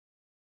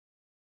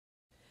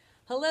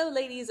Hello,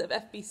 ladies of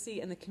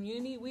FBC and the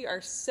community. We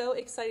are so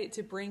excited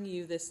to bring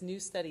you this new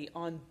study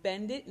on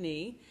Bended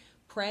Knee,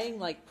 Praying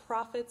Like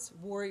Prophets,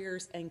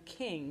 Warriors, and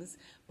Kings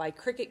by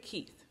Cricket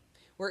Keith.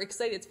 We're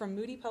excited. It's from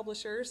Moody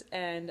Publishers,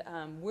 and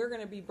we're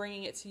going to be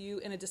bringing it to you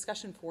in a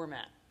discussion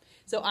format.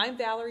 So I'm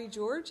Valerie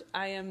George.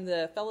 I am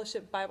the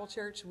Fellowship Bible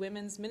Church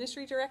Women's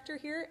Ministry Director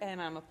here, and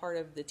I'm a part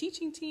of the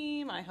teaching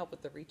team. I help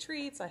with the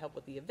retreats. I help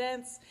with the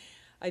events.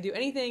 I do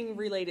anything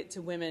related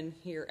to women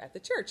here at the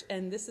church.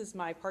 And this is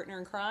my partner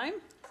in crime,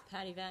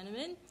 Patti,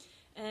 Vanaman,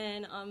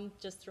 and I'm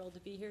just thrilled to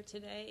be here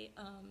today.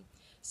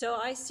 So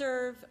I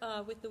serve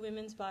with the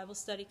Women's Bible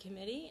Study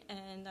Committee,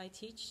 and I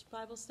teach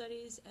Bible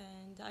studies,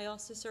 and I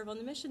also serve on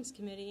the Missions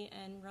Committee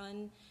and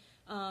run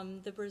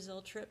the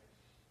Brazil trip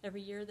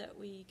every year that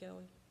we go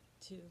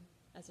to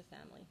as a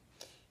family.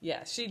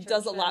 Yeah, she Church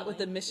does a lot family, with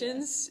the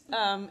missions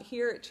yes.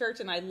 Here at church,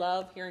 and I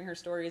love hearing her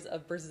stories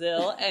of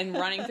Brazil and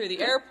running through the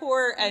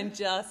airport and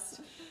just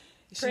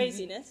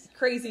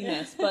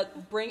craziness,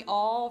 but bring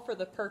all for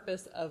the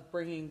purpose of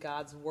bringing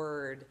God's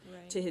word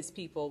to his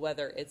people,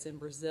 whether it's in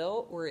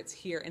Brazil or it's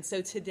here. And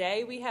so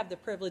today we have the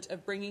privilege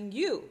of bringing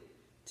you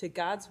to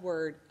God's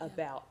word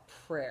about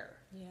prayer,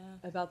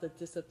 about the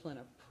discipline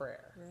of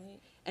prayer. Right.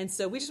 And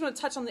so we just want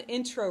to touch on the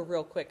intro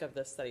real quick of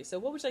this study. So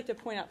what would you like to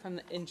point out from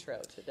the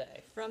intro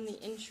today? From the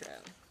intro.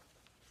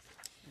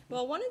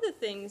 Well, one of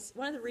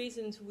the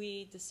reasons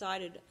we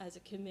decided as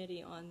a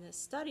committee on this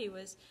study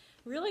was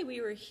really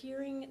we were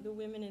hearing the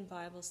women in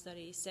Bible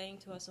study saying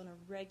to us on a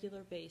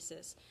regular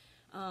basis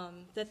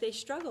that they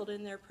struggled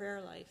in their prayer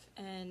life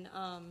and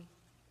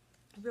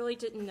really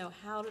didn't know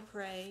how to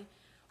pray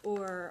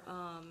or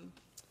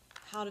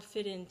how to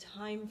fit in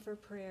time for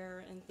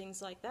prayer and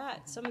things like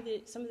that. Some of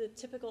the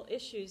typical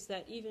issues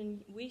that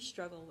even we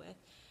struggle with,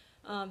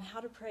 how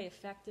to pray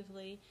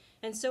effectively.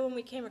 And so when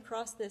we came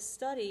across this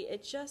study,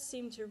 it just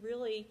seemed to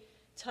really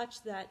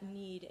touch that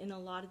need in a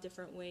lot of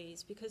different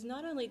ways, because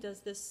not only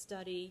does this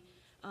study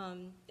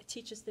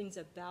teach us things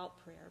about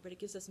prayer, but it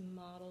gives us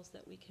models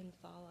that we can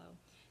follow.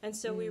 And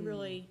so we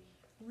really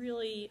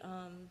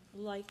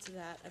liked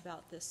that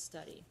about this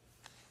study.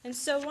 And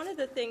so one of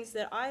the things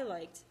that I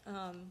liked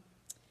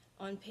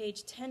on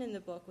page 10 in the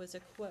book was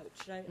a quote.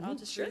 I'll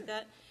just read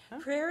that.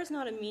 Prayer is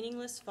not a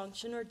meaningless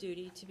function or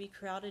duty to be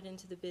crowded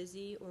into the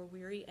busy or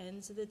weary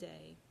ends of the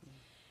day.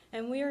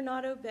 And we are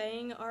not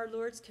obeying our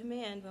Lord's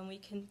command when we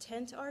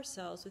content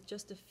ourselves with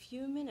just a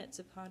few minutes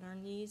upon our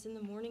knees in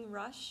the morning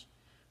rush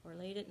or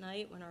late at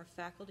night when our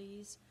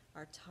faculties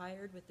are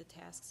tired with the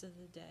tasks of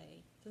the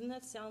day. Doesn't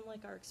that sound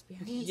like our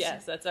experience?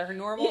 Yes, that's our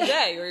normal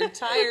day. You're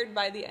tired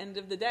by the end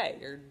of the day.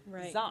 You're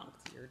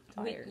zonked. You're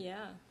tired.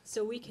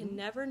 So we can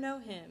never know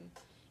him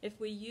if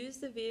we use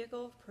the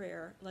vehicle of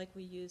prayer like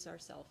we use our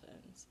cell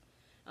phones.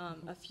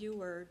 A few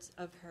words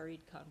of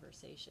hurried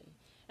conversation.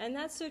 And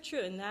that's so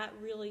true, and that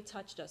really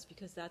touched us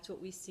because that's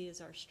what we see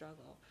as our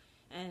struggle.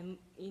 And,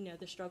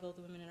 the struggle of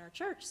the women in our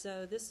church.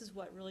 So this is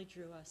what really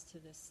drew us to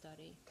this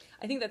study.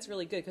 I think that's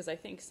really good because I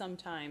think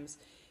sometimes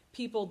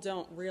people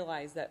don't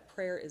realize that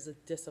prayer is a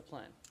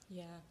discipline.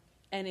 Yeah.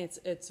 And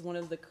it's one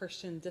of the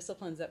Christian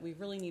disciplines that we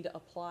really need to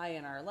apply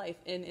in our life.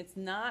 And it's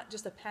not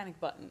just a panic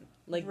button.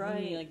 No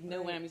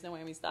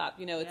whammies, stop.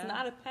 It's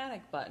not a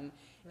panic button.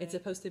 Right. It's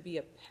supposed to be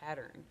a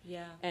pattern.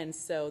 Yeah. And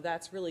so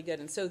that's really good.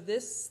 And so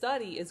this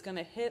study is going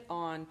to hit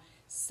on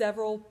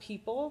several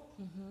people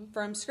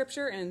from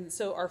Scripture. And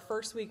so our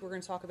first week we're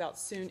going to talk about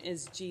soon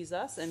is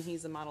Jesus, and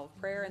he's a model of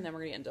prayer. And then we're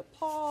going to get into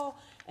Paul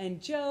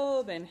and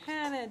Job and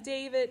Hannah,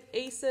 David,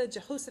 Asa,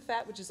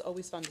 Jehoshaphat, which is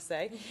always fun to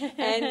say,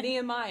 and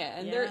Nehemiah.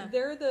 And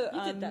they're the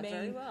you did that main.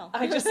 Very well.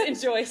 I just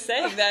enjoy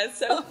saying that. It's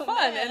so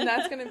fun. Man. And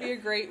that's going to be a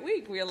great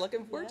week. We are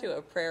looking forward to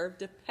a prayer of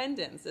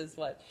dependence is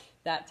what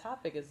that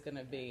topic is going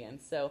to be.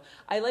 And so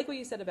I like what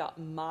you said about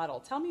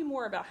model. Tell me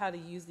more about how to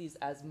use these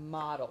as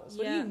models.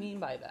 What do you mean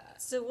by that?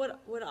 So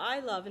what I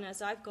love, and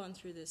as I've gone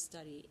through this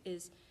study,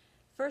 is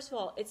first of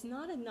all, it's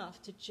not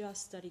enough to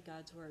just study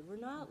God's word. We're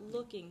not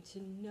looking to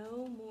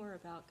know more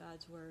about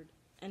God's word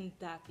and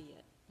that be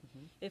it.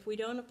 If we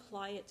don't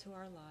apply it to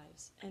our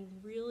lives and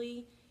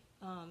really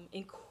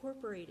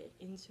incorporate it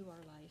into our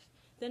life,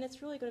 then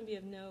it's really going to be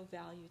of no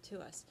value to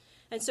us.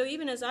 And so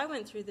even as I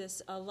went through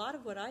this, a lot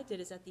of what I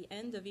did is at the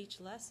end of each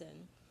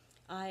lesson,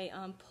 I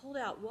pulled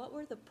out what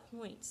were the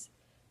points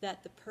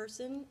that the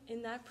person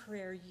in that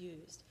prayer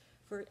used.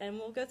 And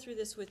we'll go through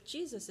this with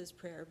Jesus'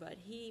 prayer, but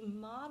he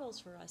models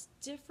for us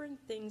different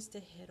things to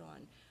hit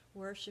on: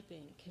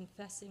 worshiping,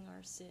 confessing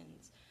our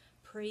sins,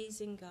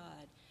 praising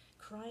God,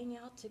 crying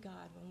out to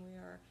God when we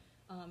are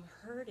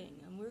hurting.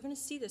 And we're going to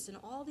see this in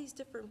all these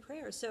different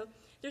prayers. So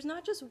there's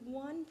not just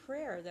one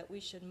prayer that we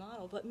should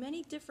model, but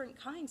many different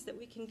kinds that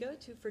we can go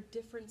to for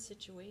different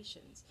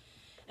situations.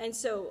 And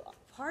so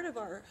part of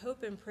our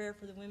hope and prayer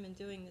for the women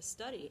doing this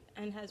study,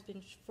 and has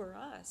been for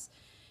us,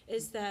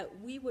 is that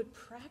we would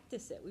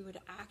practice it. We would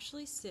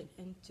actually sit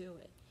and do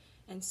it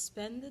and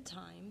spend the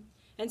time.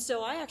 And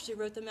so I actually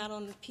wrote them out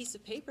on a piece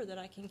of paper that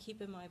I can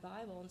keep in my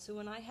Bible. And so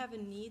when I have a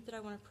need that I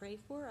want to pray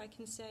for, I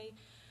can say,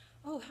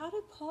 oh, how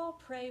did Paul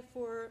pray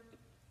for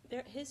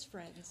his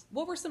friends.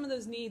 What were some of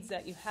those needs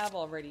that you have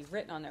already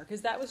written on there?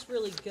 Because that was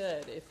really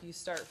good if you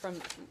start from,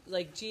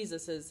 like,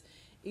 Jesus's,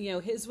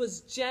 his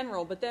was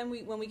general, but then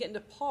when we get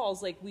into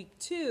Paul's, like week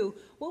 2,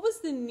 what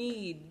was the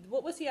need?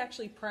 What was he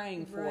actually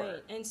praying for?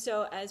 Right. And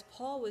so as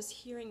Paul was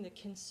hearing the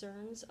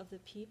concerns of the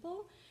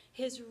people,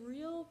 his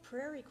real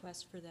prayer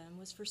request for them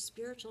was for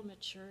spiritual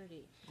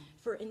maturity,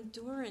 for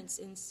endurance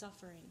in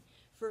suffering,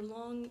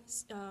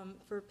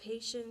 for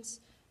patience,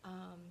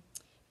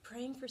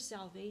 praying for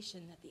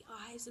salvation, that the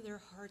eyes of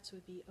their hearts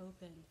would be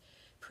opened,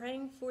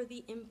 praying for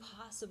the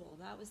impossible.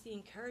 That was the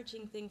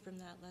encouraging thing from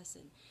that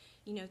lesson.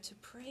 To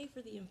pray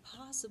for the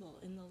impossible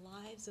in the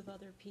lives of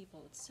other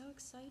people. It's so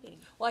exciting.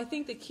 Well, I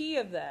think the key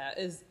of that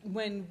is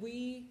when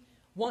we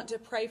want to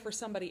pray for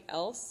somebody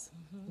else,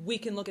 we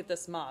can look at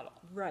this model.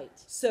 Right.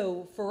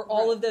 So for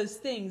all of those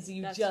things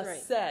you That's just right.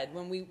 said,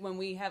 when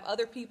we have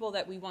other people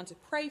that we want to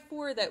pray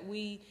for, that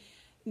we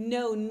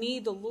know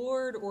need the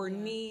Lord or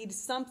need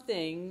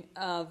something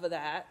of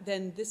that,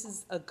 then this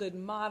is a good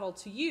model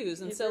to use.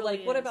 And It so, really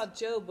like, what is. about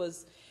Job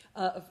was,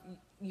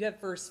 you have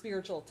for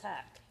spiritual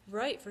attack.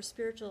 Right, for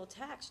spiritual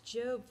attacks,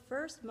 Job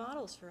first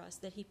models for us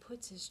that he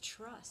puts his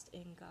trust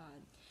in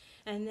God.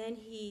 And then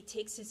he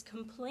takes his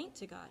complaint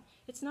to God.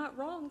 It's not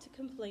wrong to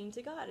complain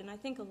to God. And I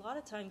think a lot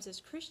of times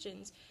as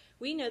Christians,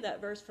 we know that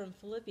verse from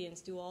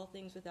Philippians, do all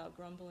things without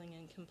grumbling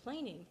and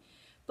complaining.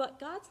 But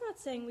God's not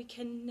saying we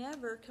can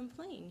never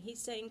complain.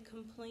 He's saying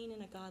complain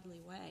in a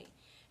godly way.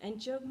 And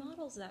Job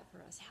models that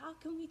for us. How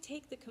can we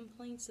take the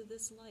complaints of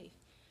this life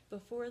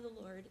before the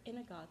Lord in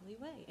a godly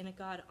way, in a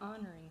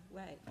God-honoring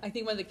way? I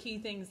think one of the key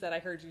things that I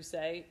heard you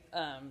say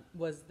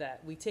was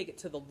that we take it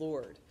to the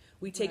Lord.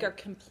 We take our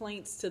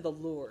complaints to the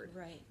Lord.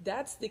 Right.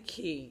 That's the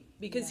key,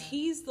 because Yeah.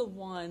 he's the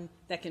one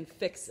that can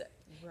fix it.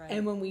 Right.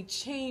 And when we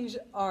change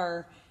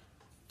our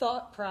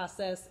thought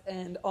process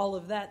and all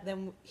of that,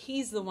 then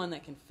he's the one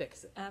that can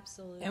fix it.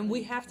 Absolutely. And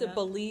we have to Yep.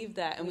 believe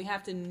that, and we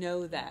have to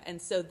know that.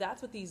 And so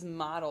that's what these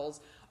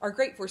models are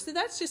great for. So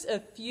that's just a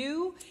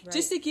few,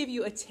 just to give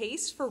you a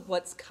taste for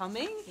what's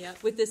coming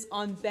Yep. with this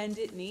On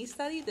Bended Knee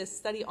study, this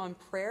study on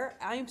prayer.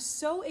 I am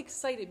so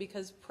excited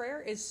because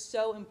prayer is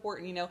so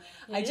important.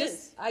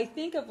 I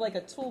think of like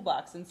a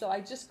toolbox, and so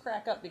I just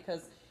crack up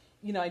because,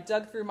 I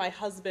dug through my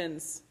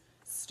husband's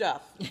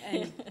stuff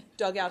and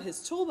dug out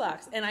his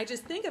toolbox, and I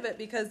just think of it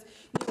because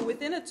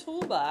within a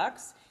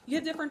toolbox you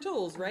have different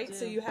tools, right?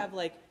 So you have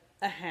like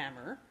a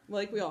hammer,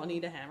 like we all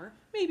need a hammer,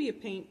 maybe a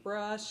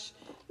paintbrush,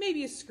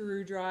 maybe a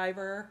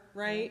screwdriver,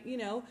 right?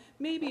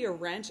 Maybe a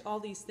wrench, all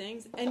these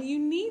things, and you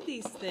need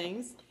these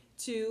things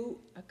to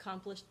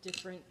accomplish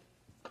different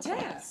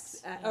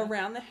tasks Yeah.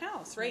 around the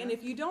house, right? Yeah. And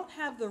if you don't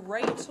have the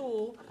right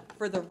tool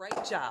for the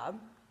right job,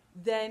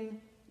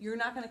 then you're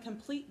not going to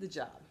complete the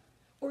job.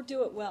 Or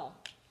do it well.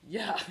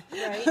 Yeah.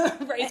 Right?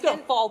 Right. It's going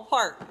to fall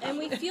apart. And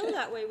we feel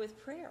that way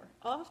with prayer.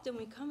 Often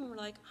we come and we're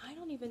like, I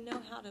don't even know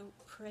how to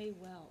pray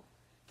well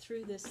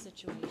through this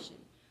situation,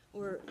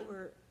 or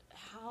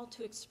how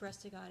to express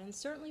to God. And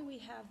certainly we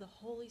have the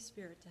Holy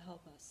Spirit to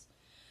help us.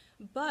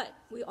 But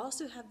we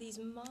also have these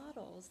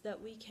models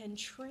that we can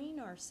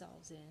train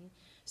ourselves in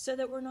so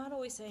that we're not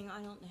always saying,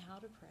 I don't know how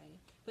to pray,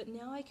 but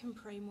now I can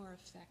pray more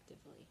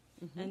effectively.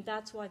 And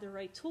that's why the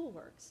right tool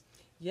works.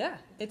 Yeah,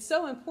 it's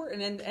so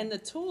important. And the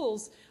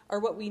tools are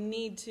what we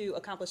need to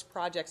accomplish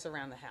projects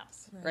around the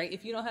house, right?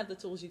 If you don't have the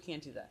tools, you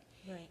can't do that.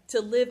 Right. To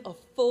live a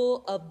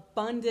full,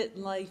 abundant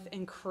life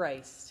in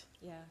Christ,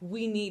 Yeah.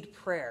 we need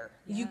prayer.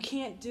 You Yeah.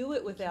 can't do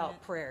it without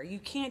can't. prayer. You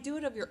can't do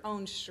it of your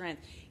own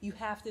strength. You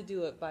have to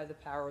do it by the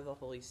power of the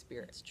Holy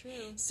Spirit. It's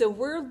true. So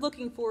we're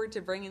looking forward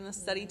to bringing this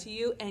study to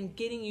you and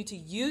getting you to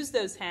use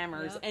those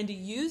hammers Yep. and to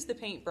use the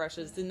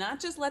paintbrushes, to not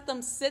just let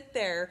them sit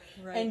there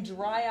Right. and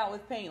dry out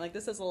with paint. Like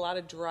this has a lot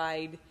of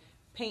dried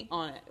paint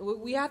on it.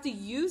 We have to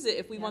use it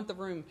if we Yeah. want the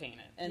room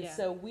painted. And Yeah.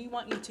 so we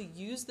want you to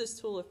use this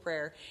tool of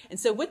prayer. And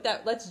so with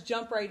that, let's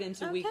jump right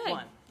into week Okay.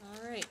 1.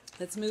 All right.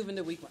 Let's move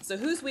into week 1. So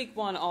who's week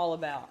 1 all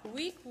about?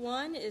 Week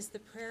 1 is the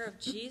prayer of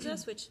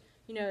Jesus, which,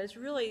 is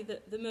really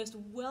the most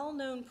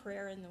well-known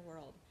prayer in the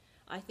world.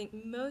 I think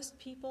most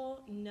people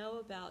know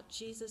about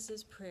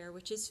Jesus' prayer,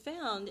 which is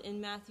found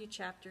in Matthew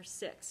chapter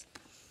 6,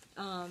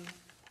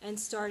 and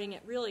starting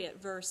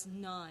at verse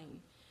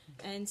 9.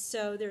 And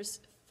so there's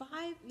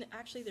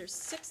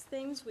 6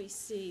 things we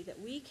see that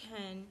we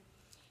can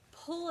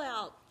pull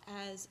out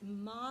as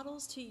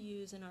models to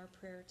use in our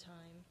prayer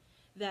time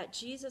that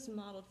Jesus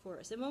modeled for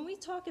us. And when we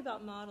talk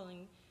about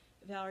modeling,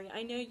 Valerie,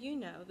 I know you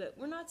know that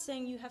we're not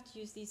saying you have to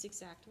use these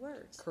exact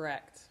words.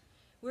 Correct.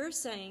 We're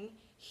saying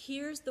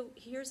here's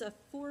a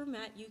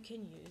format you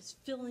can use.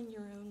 Fill in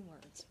your own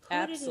words. Put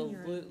Absolutely.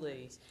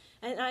 it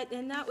in your own words.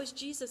 And that was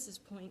Jesus'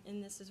 point in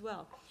this as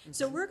well.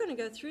 So we're going to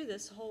go through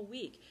this whole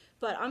week,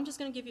 but I'm just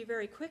going to give you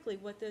very quickly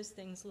what those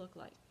things look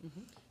like.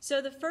 So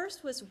the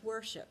first was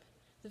worship.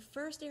 The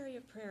first area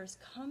of prayer is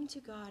come to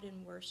God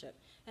in worship.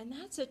 And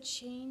that's a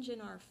change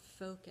in our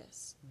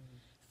focus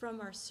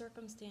from our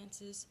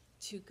circumstances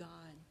to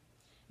God.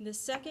 And the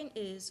second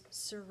is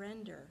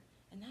surrender.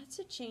 And that's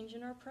a change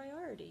in our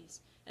priorities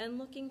and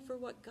looking for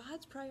what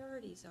God's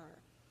priorities are.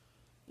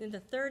 Then the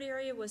third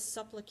area was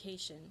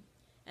supplication,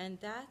 and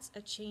that's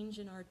a change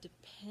in our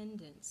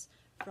dependence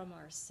from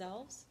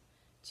ourselves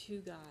to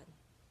God.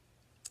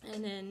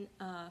 And then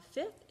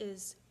fifth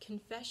is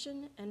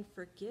confession and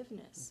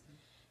forgiveness,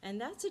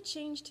 and that's a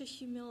change to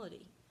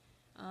humility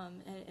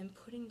and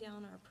putting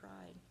down our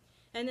pride.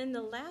 And then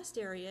the last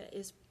area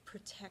is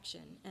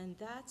protection, and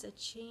that's a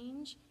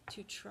change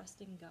to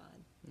trusting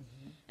God.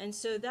 And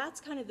so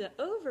that's kind of the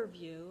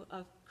overview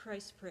of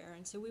Christ's prayer,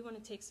 and so we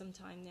want to take some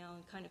time now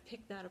and kind of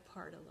pick that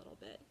apart a little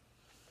bit.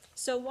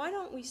 So why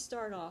don't we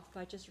start off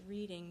by just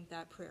reading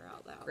that prayer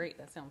out loud? Great,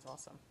 that sounds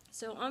awesome.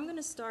 So I'm going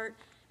to start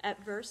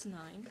at verse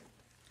 9.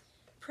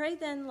 Pray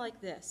then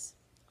like this: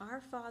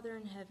 Our Father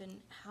in heaven,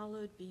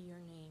 hallowed be your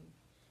name.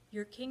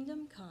 Your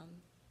kingdom come,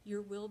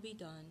 your will be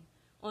done,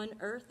 on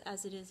earth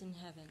as it is in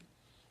heaven.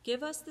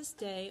 Give us this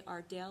day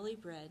our daily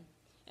bread,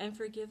 and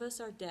forgive us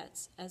our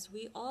debts, as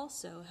we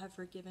also have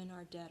forgiven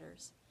our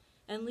debtors.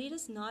 And lead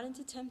us not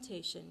into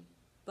temptation,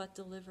 but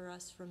deliver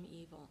us from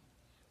evil.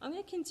 I'm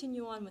going to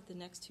continue on with the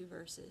next two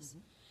verses.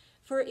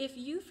 For if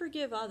you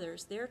forgive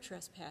others their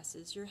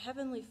trespasses, your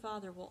heavenly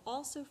Father will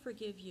also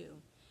forgive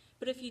you.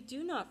 But if you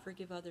do not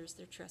forgive others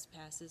their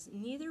trespasses,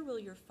 neither will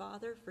your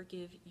Father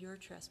forgive your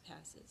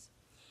trespasses.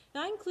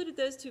 Now, I included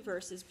those two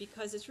verses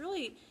because it's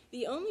really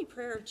the only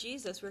prayer of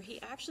Jesus where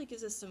he actually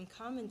gives us some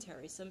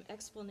commentary, some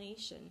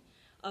explanation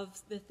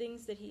of the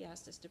things that he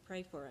asked us to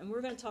pray for. And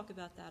we're going to talk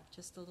about that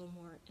just a little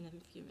more in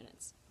a few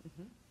minutes.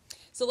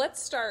 So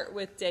let's start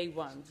with day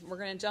one. We're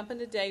going to jump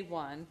into day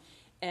one.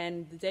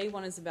 And day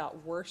one is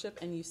about worship,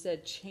 and you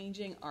said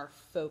changing our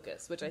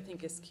focus, which I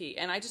think is key.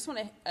 And I just want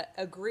to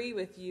agree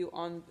with you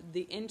on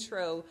the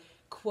intro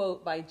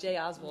quote by J.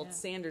 Oswald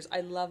Sanders.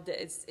 I loved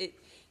it.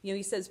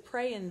 He says,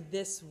 pray in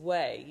this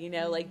way.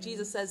 Like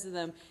Jesus says to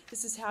them,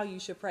 this is how you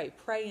should pray.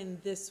 Pray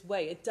in this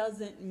way. It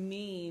doesn't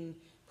mean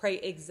pray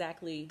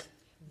exactly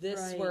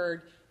this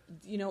word.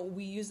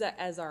 We use that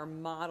as our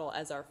model,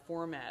 as our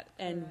format,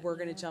 and we're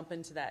going to jump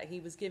into that.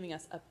 He was giving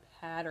us a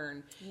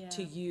pattern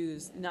to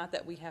use, not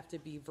that we have to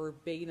be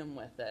verbatim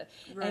with it.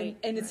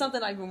 And it's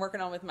something I've been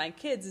working on with my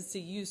kids, is to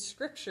use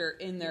scripture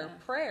in their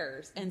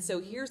prayers. And so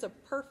here's a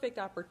perfect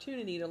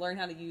opportunity to learn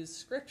how to use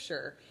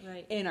scripture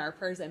in our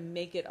prayers and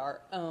make it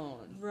our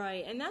own.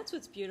 Right, and that's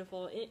what's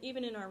beautiful,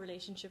 even in our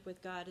relationship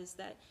with God, is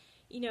that,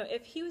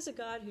 if he was a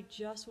God who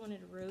just wanted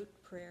rote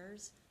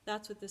prayers,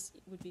 that's what this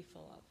would be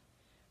full of,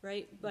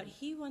 right? But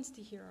he wants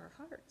to hear our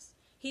hearts.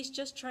 He's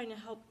just trying to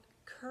help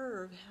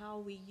curve how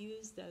we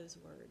use those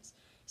words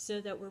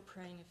so that we're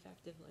praying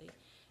effectively.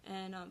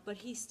 And but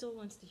he still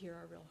wants to hear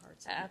our real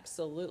hearts.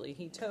 Absolutely,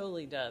 he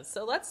totally does.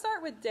 So let's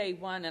start with day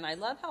one, and I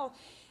love how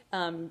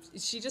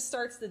she just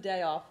starts the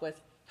day off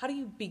with, how do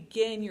you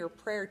begin your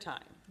prayer time?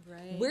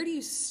 Right. Where do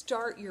you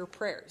start your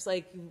prayers?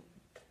 Like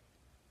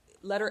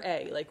letter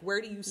A, like where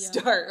do you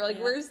start? Like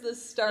where's the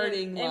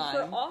starting line?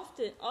 And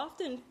for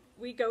often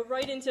we go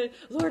right into,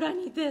 Lord, I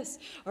need this,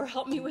 or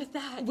help me with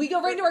that. We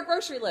go right into our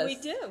grocery list. We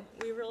do.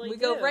 We really do. We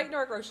go right into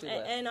our grocery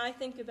list. And I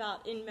think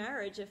about in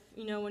marriage, if,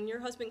 when your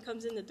husband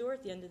comes in the door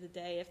at the end of the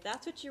day, if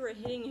that's what you were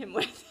hitting him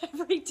with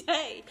every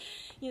day,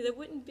 there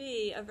wouldn't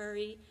be a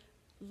very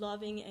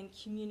loving and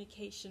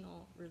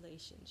communicational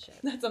relationship.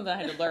 That's something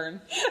I had to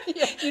learn. That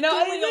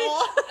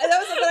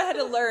was something I had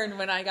to learn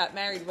when I got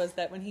married, was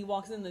that when he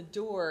walks in the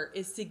door,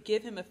 is to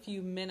give him a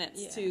few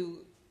minutes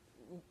to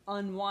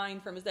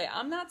unwind from his day.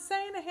 I'm not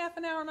saying a half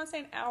an hour, I'm not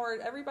saying an hour,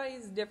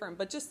 everybody's different,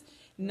 but just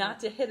not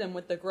to hit him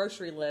with the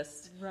grocery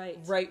list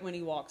right when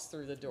he walks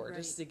through the door,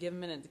 just to give him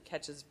a minute to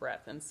catch his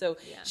breath. And so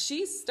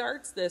she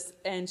starts this,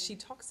 and she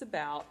talks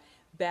about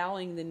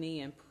bowing the knee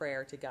in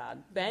prayer to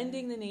God.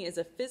 Bending the knee is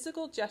a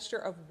physical gesture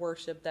of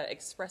worship that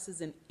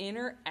expresses an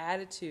inner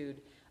attitude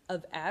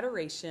of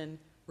adoration,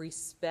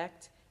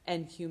 respect,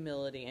 and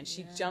humility. And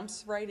she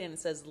jumps right in and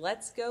says,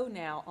 let's go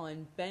now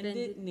on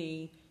bended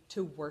knee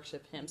to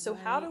worship him. So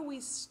how do we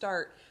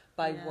start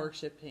by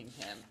worshiping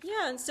him?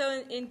 Yeah, and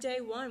so in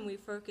day one, we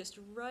focused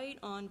right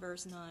on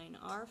verse 9.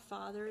 Our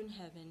Father in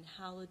heaven,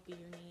 hallowed be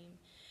your name.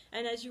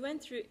 And as you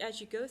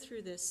go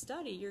through this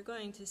study, you're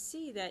going to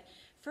see that,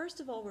 first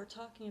of all, we're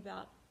talking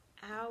about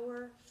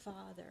our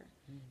Father,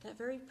 that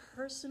very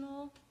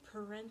personal,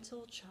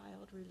 parental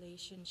child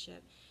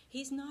relationship.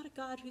 He's not a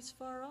God who's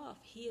far off.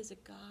 He is a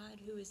God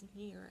who is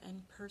near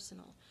and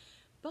personal.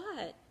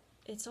 But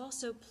it's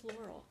also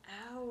plural,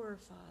 our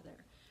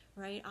Father,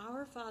 right?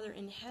 Our Father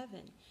in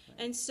heaven. Right.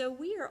 And so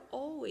we are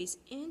always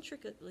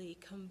intricately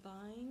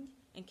combined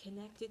and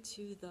connected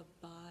to the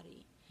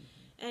body.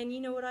 And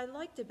what I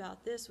liked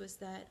about this was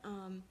that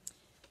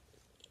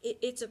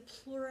it's a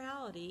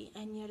plurality,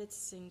 and yet it's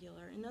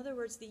singular. In other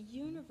words, the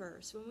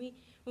universe,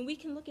 when we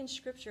can look in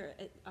Scripture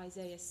at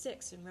Isaiah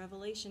 6 and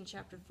Revelation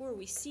chapter 4,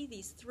 we see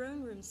these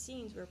throne room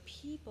scenes where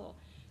people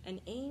and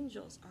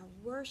angels are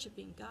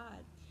worshiping God.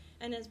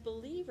 And as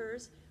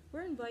believers,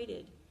 we're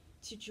invited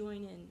to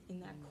join in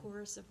that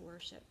chorus of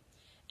worship.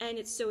 And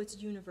it's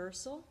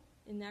universal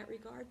in that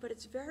regard, but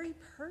it's very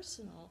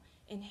personal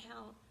in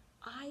how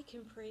I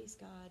can praise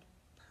God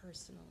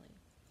personally.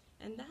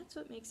 And that's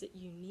what makes it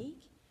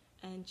unique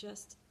and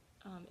just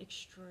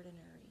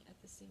extraordinary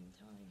at the same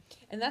time.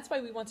 And that's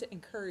why we want to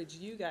encourage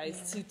you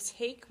guys to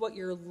take what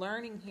you're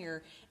learning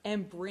here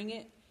and bring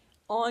it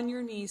on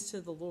your knees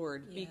to the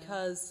Lord,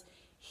 because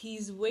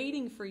He's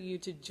waiting for you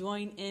to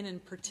join in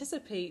and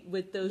participate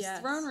with those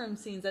throne room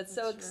scenes. That's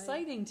so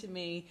exciting to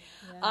me.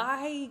 Yeah.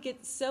 I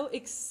get so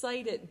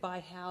excited by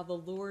how the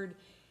Lord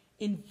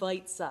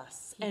invites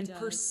us and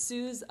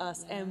pursues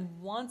us and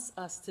wants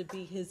us to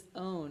be His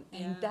own.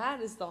 And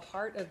that is the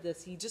heart of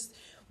this. He just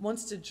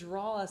wants to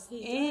draw us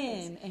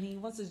in, and He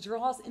wants to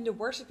draw us into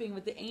worshiping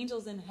with the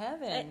angels in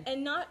heaven.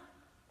 And not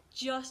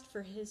just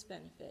for His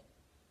benefit,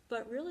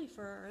 but really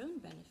for our own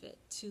benefit.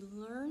 To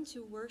learn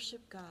to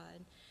worship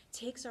God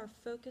takes our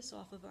focus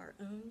off of our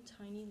own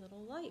tiny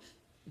little life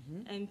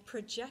and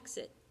projects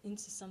it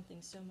into something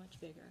so much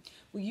bigger.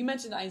 Well, you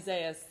mentioned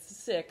Isaiah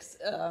 6,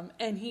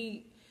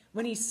 and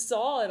when he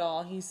saw it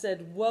all, he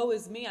said, "Woe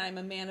is me, I'm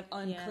a man of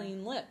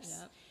unclean lips."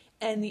 Yep.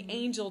 And the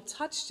angel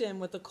touched him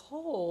with a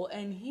coal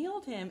and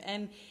healed him.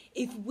 And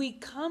if we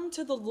come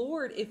to the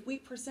Lord, if we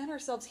present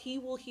ourselves, He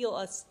will heal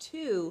us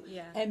too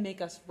and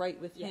make us right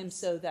with Him,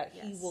 so that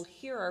He will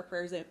hear our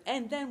prayers,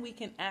 and then we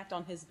can act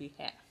on His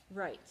behalf.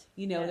 Right.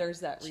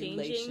 There's that changing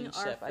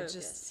relationship. Our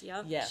focus.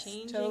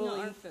 Changing totally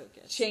our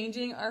focus.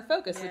 Changing our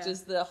focus, which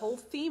is the whole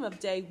theme of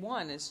day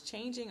 1, is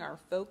changing our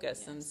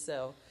focus. And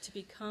so to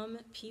become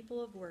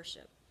people of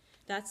worship.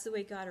 That's the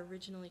way God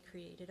originally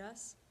created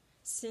us.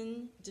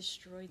 Sin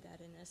destroyed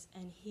that in us,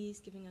 and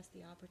He's giving us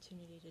the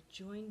opportunity to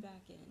join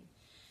back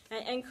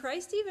in. And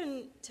Christ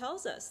even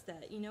tells us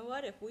that, you know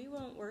what, if we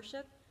won't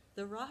worship,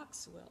 the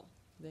rocks will.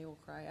 They will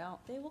cry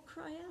out. They will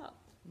cry out.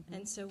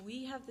 And so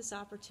we have this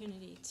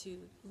opportunity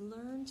to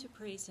learn to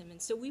praise Him. And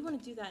so we want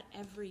to do that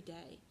every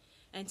day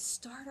and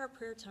start our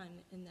prayer time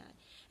in that.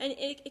 And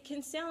it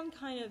can sound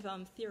kind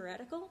of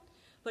theoretical,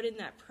 but in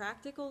that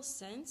practical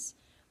sense,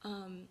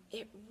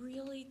 it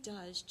really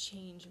does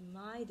change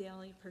my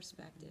daily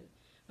perspective.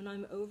 When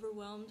I'm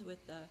overwhelmed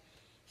with the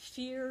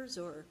fears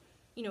or,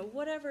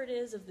 whatever it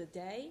is of the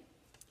day,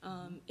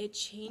 it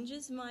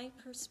changes my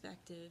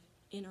perspective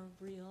in a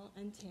real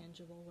and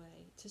tangible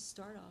way to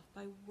start off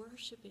by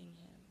worshiping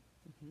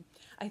Him.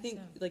 I think,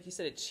 like you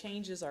said, it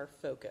changes our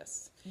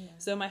focus.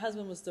 So my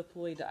husband was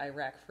deployed to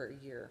Iraq for a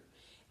year.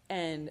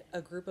 And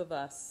a group of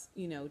us,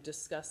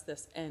 discussed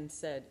this and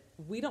said,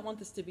 we don't want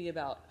this to be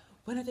about,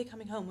 when are they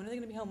coming home? When are they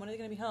going to be home? When are they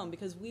going to be home?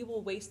 Because we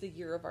will waste a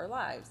year of our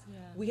lives.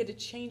 We had to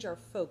change our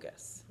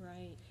focus.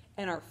 Right.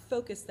 And our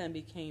focus then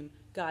became,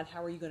 God,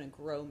 how are you going to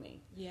grow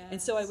me?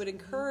 And so I would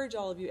encourage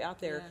all of you out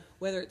there,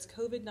 whether it's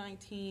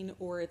COVID-19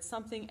 or it's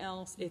something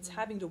else, it's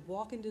having to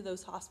walk into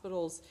those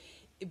hospitals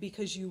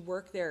because you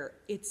work there.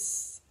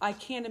 I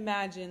can't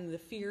imagine the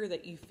fear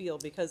that you feel,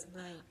 because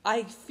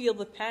I feel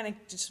the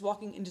panic just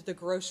walking into the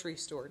grocery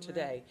store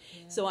today.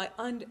 So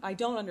I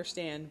don't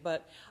understand,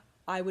 but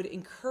I would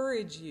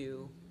encourage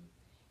you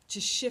to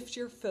shift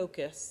your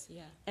focus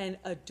and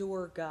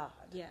adore God.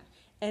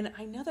 And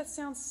I know that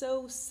sounds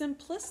so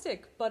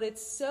simplistic, but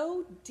it's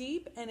so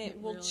deep, and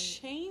it will really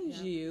change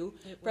you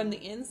from the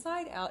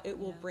inside out. It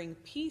will bring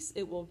peace.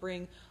 It will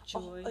bring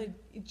joy.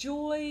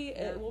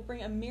 It will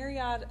bring a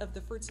myriad of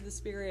the fruits of the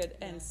Spirit.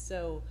 And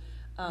so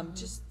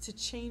just to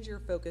change your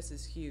focus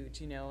is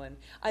huge, And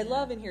I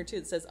love in here, too,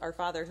 it says, "Our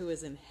Father who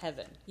is in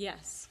heaven."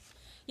 Yes,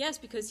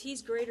 because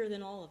He's greater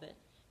than all of it.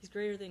 He's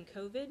greater than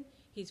COVID.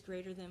 He's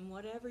greater than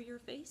whatever you're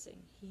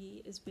facing.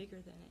 He is bigger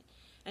than it.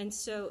 And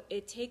so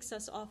it takes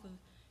us off of,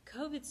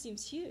 COVID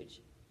seems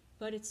huge,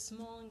 but it's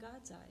small in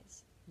God's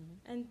eyes.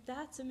 And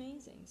that's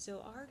amazing.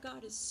 So our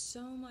God is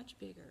so much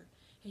bigger.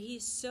 And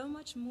He's so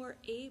much more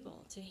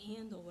able to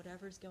handle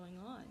whatever's going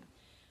on.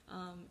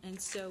 And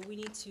so we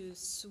need to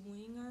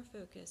swing our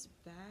focus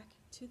back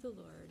to the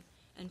Lord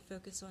and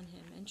focus on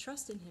Him and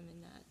trust in Him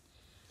in that.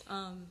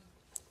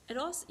 It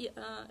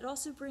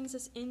also brings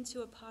us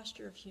into a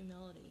posture of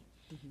humility,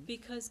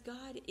 because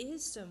God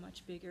is so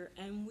much bigger,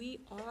 and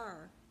we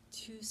are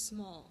too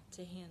small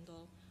to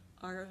handle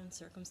our own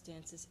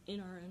circumstances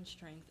in our own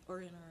strength or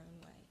in our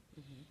own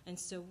way. And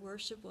so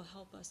worship will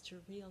help us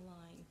to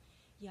realign,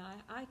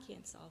 I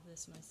can't solve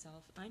this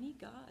myself. I need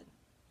God.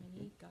 I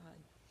need God.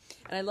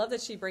 And I love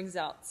that she brings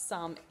out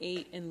Psalm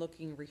 8 and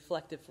looking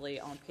reflectively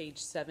on page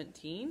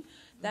 17.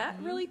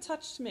 That really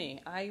touched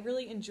me. I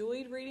really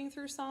enjoyed reading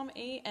through Psalm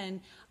 8,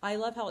 and I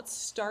love how it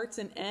starts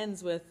and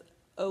ends with,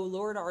 "O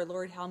Lord, our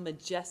Lord, how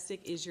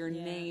majestic is your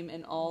name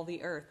in all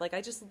the earth." Like,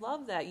 I just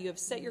love that. You have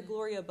set your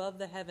glory above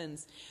the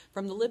heavens.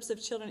 From the lips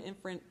of children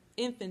and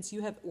infants,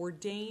 you have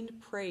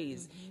ordained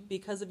praise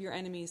because of your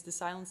enemies, to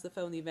silence the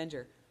foe and the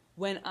avenger.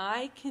 When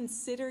I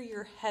consider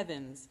your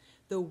heavens,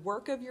 the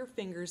work of your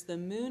fingers, the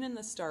moon and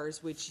the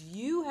stars, which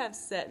you have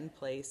set in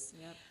place,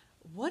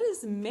 what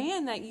is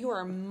man that you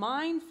are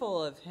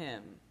mindful of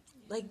him?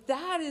 Like,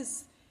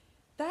 that's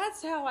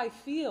how I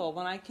feel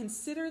when I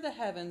consider the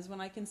heavens,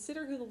 when I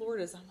consider who the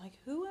Lord is. I'm like,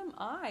 who am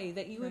I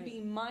that you would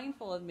be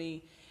mindful of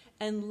me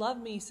and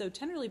love me so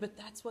tenderly? But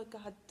that's what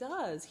God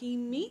does. He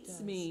meets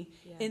me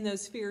in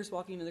those fears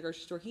walking into the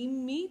grocery store. He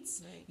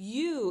meets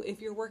you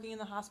if you're working in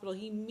the hospital.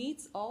 He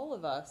meets all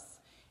of us.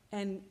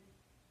 And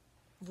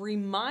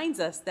reminds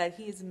us that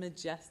he is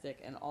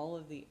majestic in all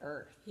of the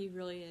earth. He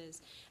really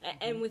is.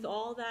 And with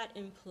all that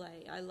in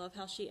play, I love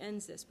how she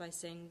ends this by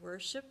saying,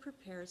 worship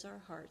prepares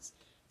our hearts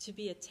to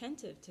be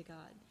attentive to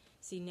God.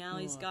 See, now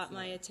he's got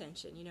my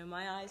attention.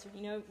 My eyes,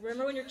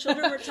 remember when your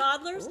children were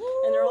toddlers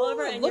and they're all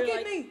over and look you're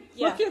at like, me.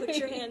 yeah, put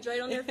your hands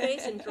right on their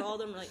face and draw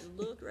them, like,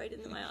 look right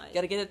into my eyes.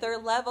 Got to get at their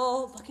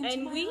level. Look into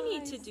And my we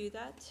need eyes. to do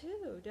that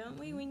too, don't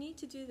we? We need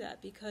to do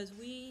that because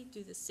we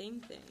do the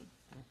same thing.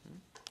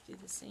 Do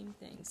the same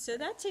thing. So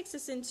that takes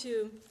us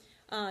into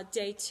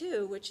day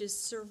 2, which is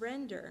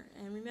surrender.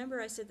 And remember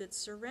I said that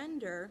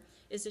surrender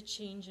is a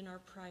change in our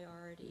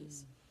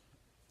priorities.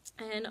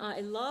 And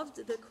I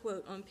loved the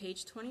quote on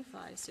page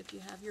 25. So if you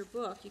have your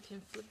book, you can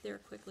flip there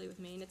quickly with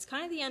me. And it's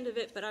kind of the end of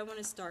it, but I want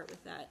to start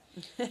with that.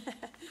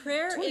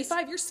 Prayer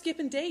 25, you're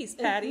skipping days,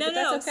 Patty. No, but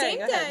that's no,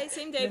 okay.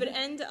 same day, but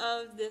end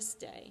of this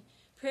day.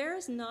 Prayer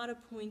is not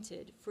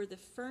appointed for the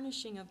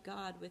furnishing of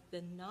God with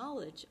the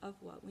knowledge of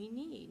what we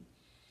need.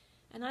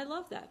 And I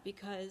love that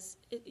because,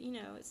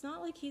 it's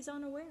not like he's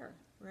unaware,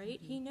 right?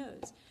 He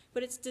knows.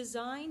 But it's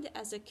designed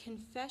as a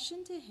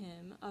confession to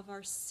him of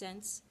our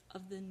sense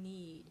of the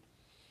need.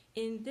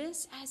 In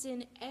this, as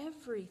in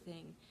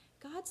everything,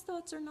 God's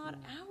thoughts are not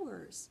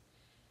ours.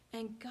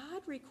 And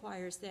God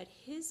requires that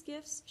his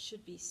gifts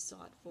should be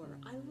sought for.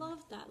 I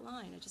love that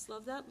line. I just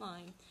love that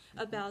line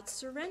about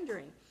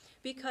surrendering.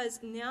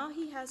 Because now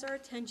he has our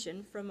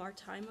attention from our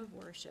time of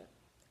worship.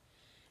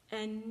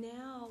 And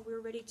now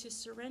we're ready to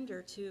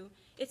surrender to,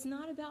 it's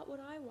not about what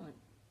I want.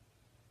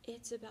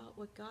 It's about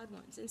what God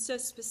wants. And so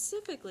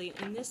specifically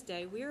in this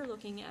day, we are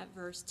looking at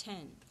verse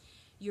 10.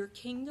 Your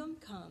kingdom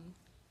come,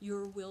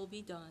 your will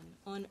be done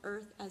on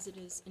earth as it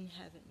is in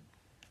heaven.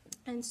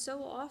 And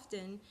so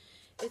often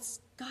it's,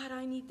 God,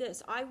 I need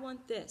this. I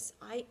want this.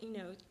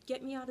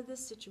 Get me out of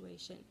this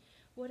situation.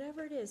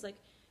 Whatever it is, like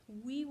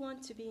we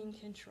want to be in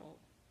control.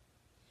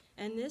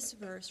 And this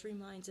verse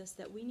reminds us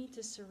that we need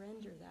to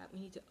surrender that.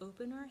 We need to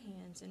open our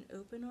hands and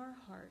open our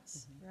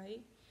hearts, right,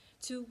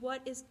 to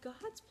what is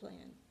God's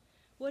plan.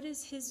 What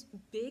is his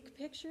big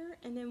picture,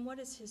 and then what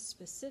is his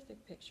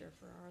specific picture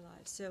for our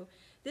lives? So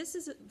this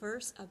is a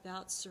verse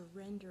about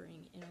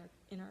surrendering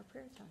in our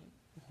prayer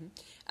time.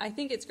 I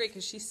think it's great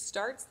because she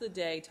starts the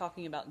day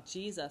talking about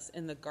Jesus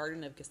in the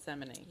Garden of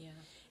Gethsemane. Yeah.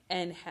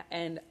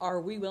 And are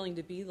we willing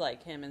to be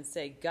like him and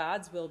say,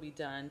 God's will be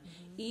done,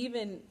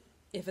 even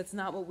if it's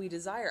not what we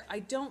desire? I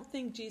don't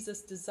think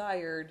Jesus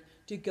desired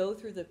to go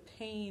through the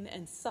pain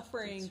and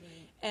suffering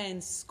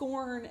and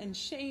scorn and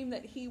shame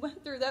that he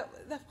went through. That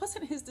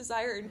wasn't his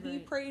desire. And he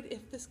prayed,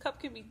 if this cup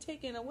can be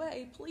taken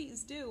away,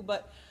 please do.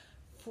 But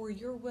for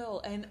your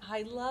will. And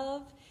I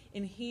love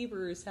in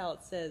Hebrews how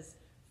it says,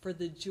 for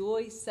the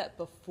joy set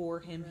before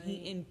him,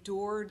 he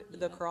endured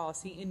the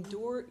cross. He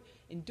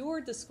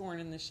endured the scorn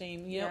and the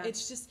shame.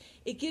 It's just,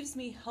 it gives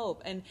me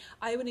hope. And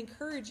I would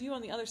encourage you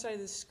on the other side of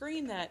the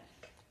screen that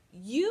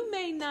you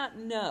may not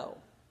know.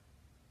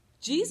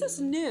 Jesus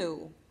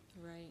knew.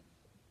 Right.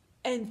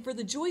 And for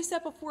the joy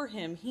set before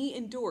him, he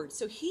endured.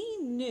 So he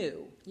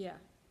knew. Yeah.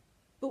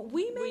 But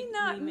we may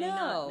not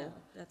know.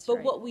 That's but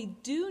right. what we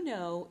do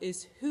know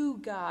is who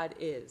God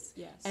is.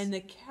 Yes. And the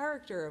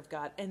character of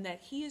God. And that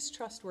he is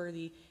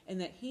trustworthy.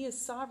 And that he is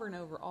sovereign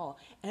over all.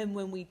 And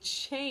when we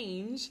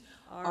change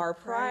our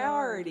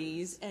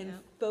priorities and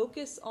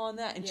focus on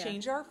that. And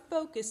change our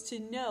focus to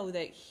know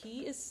that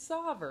he is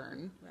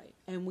sovereign. Right.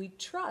 And we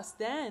trust.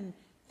 Then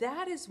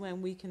that is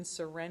when we can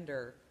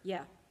surrender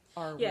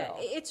our will.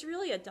 It's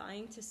really a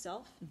dying to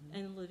self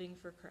and living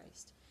for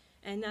Christ.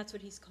 And that's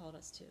what he's called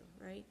us to,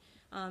 right?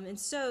 And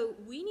so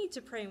we need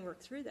to pray and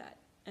work through that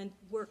and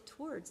work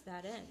towards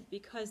that end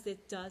because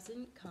it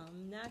doesn't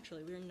come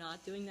naturally. We're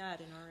not doing that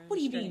in our own What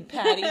do you strength.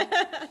 mean,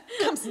 Patty?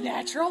 Comes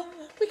natural.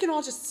 We can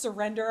all just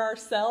surrender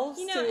ourselves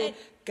to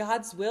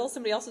God's will,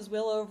 somebody else's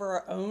will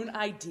over our own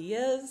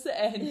ideas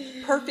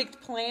and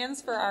perfect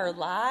plans for our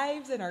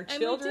lives and our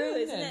children. And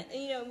we do, isn't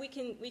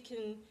it? We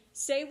can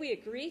say we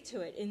agree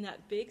to it in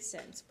that big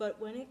sense, but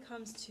when it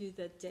comes to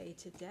the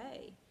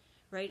day-to-day,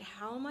 right?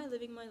 How am I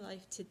living my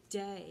life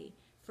today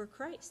for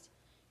Christ?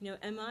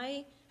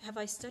 Have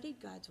I studied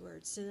God's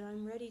word so that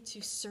I'm ready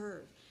to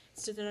serve,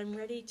 so that I'm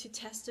ready to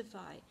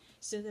testify,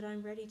 so that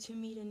I'm ready to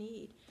meet a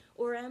need?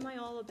 Or am I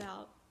all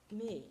about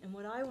me and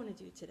what I want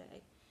to do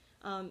today?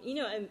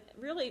 And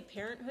really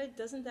parenthood,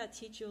 doesn't that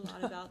teach you a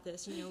lot about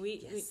this? We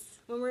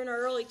when we're in our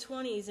early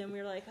 20s and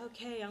we're like,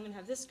 okay, I'm going to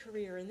have this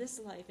career and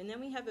this life. And then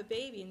we have a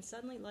baby and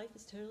suddenly life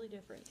is totally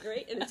different,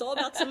 right? And it's all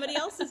about somebody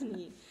else's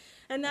need.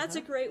 And that's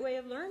a great way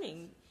of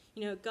learning.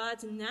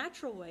 God's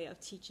natural way of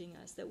teaching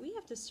us that we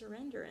have to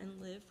surrender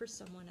and live for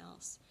someone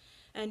else.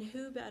 And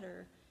who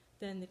better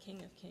than the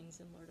King of Kings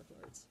and Lord of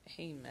Lords?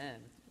 Amen.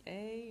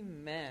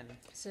 Amen.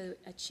 So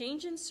a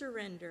change in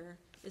surrender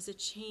is a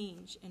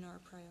change in our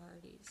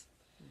priorities.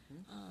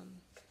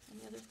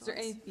 Any other thoughts?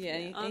 Is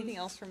there anything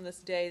else from this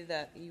day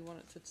that you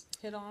wanted to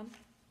hit on?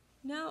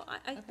 No,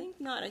 I think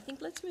not. I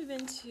think let's move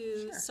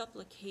into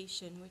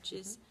supplication, which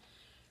is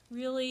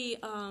really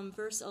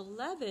verse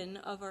 11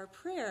 of our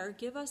prayer,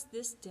 give us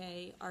this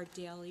day our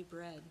daily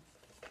bread.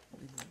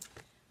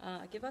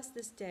 Give us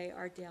this day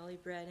our daily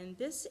bread. And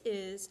this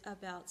is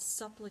about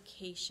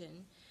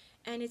supplication.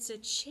 And it's a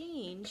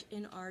change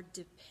in our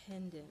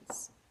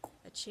dependence.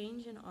 A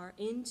change in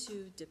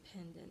into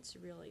dependence,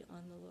 really,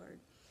 on the Lord.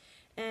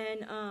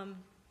 And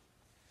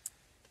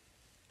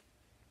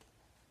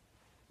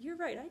you're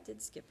right, I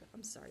did skip it.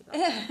 I'm sorry about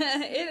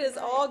that. It is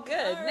all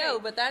good. All right. No,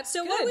 but that's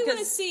so good. What we want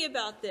to see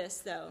about this,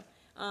 though,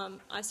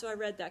 I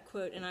read that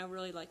quote, and I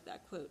really like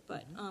that quote.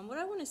 But what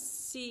I want to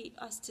see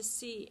us to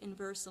see in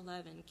verse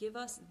 11, give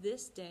us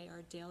this day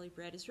our daily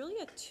bread, is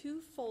really a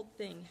twofold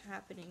thing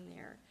happening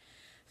there.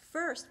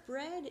 First,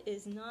 bread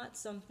is not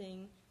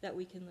something that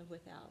we can live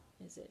without,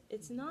 is it?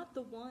 It's not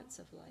the wants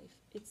of life.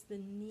 It's the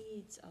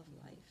needs of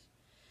life.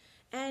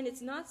 And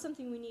it's not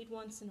something we need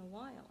once in a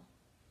while.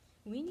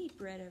 We need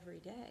bread every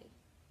day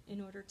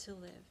in order to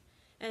live.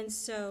 And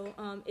so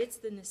it's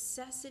the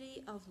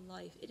necessity of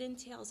life. It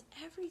entails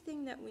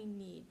everything that we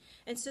need.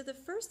 And so the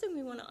first thing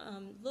we want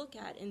to look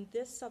at in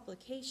this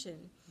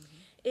supplication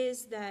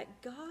is that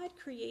God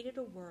created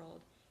a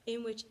world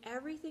in which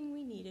everything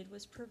we needed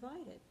was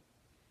provided.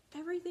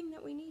 Everything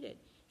that we needed.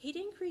 He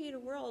didn't create a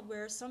world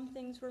where some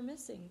things were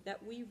missing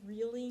that we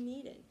really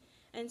needed.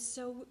 And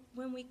so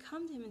when we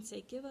come to him and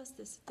say, give us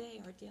this day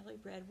our daily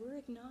bread, we're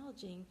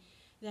acknowledging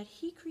that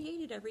he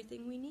created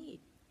everything we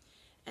need.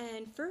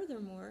 And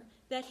furthermore,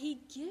 that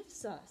he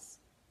gives us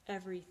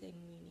everything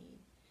we need.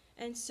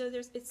 And so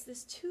it's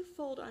this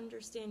twofold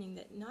understanding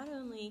that not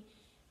only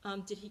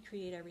did he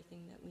create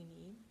everything that we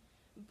need,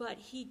 but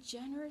he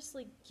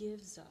generously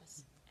gives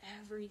us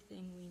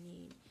everything we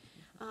need.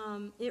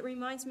 It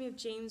reminds me of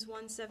James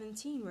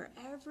 1:17, where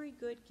every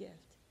good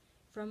gift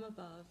from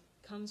above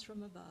comes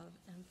from above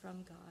and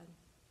from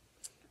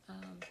God.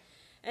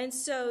 And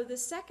so the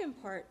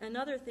second part,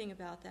 another thing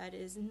about that,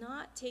 is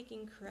not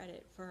taking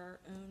credit for our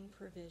own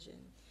provision.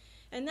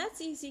 And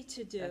that's easy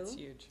to do. That's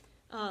huge.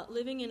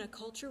 Living in a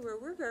culture where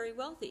we're very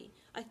wealthy.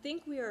 I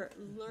think we are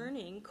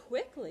learning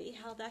quickly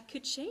how that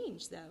could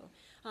change,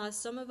 though.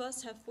 Some of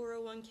us have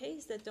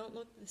 401ks that don't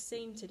look the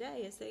same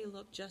today as they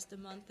looked just a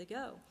month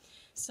ago.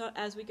 So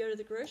as we go to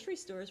the grocery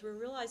stores, we're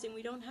realizing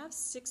we don't have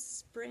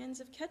 6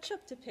 brands of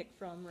ketchup to pick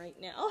from right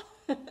now.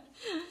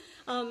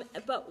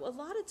 But a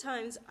lot of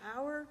times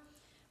our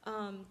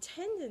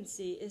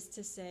tendency is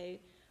to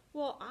say,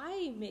 well,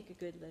 I make a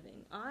good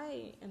living.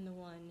 I am the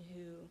one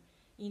who,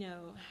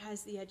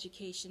 has the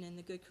education and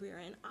the good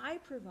career, and I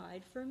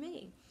provide for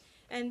me.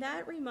 And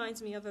that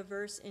reminds me of a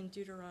verse in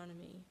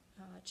Deuteronomy,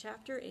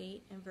 chapter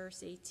 8 and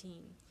verse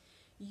 18.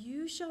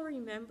 You shall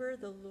remember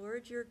the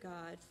Lord your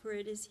God, for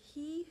it is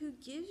he who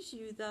gives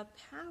you the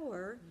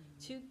power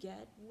to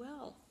get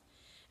wealth.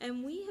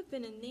 And we have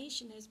been a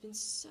nation that has been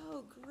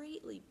so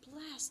greatly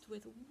blessed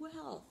with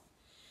wealth.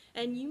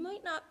 And you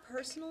might not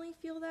personally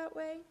feel that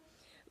way,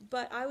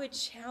 but I would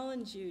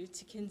challenge you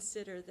to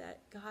consider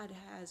that God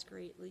has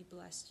greatly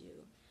blessed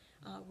you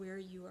where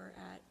you are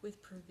at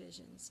with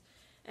provisions.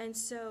 And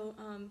so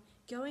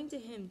going to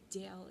him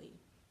daily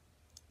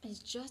is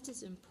just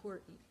as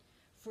important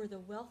for the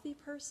wealthy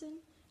person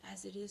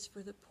as it is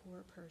for the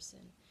poor person.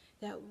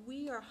 That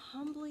we are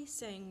humbly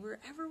saying,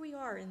 wherever we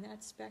are in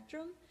that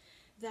spectrum,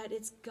 that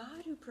it's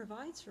God who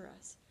provides for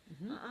us.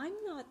 I'm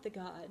not the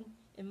God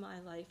in my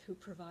life who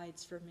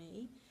provides for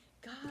me.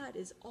 God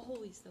is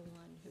always the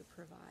one who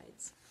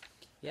provides.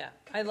 Yeah,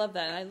 I love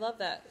that. And I love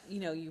that,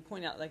 you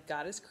point out that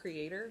God is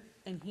creator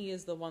and he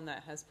is the one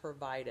that has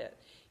provided.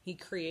 He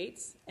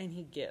creates and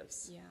he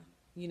gives. Yeah.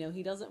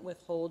 He doesn't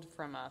withhold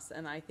from us.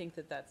 And I think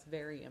that that's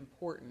very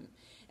important.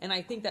 And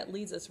I think that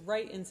leads us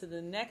right into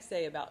the next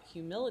day about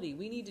humility.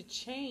 We need to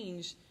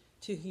change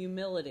to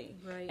humility.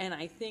 Right. And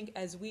I think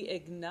as we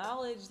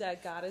acknowledge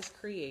that God is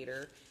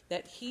creator,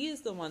 that he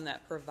is the one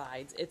that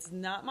provides. It's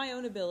not my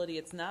own ability.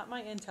 It's not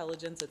my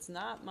intelligence. It's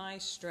not my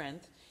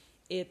strength.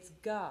 It's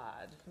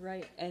God.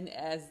 Right. And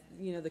as,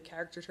 the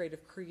character trait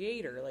of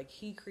creator, like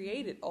he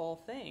created all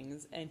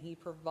things and he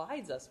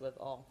provides us with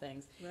all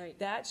things. Right.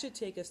 That should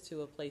take us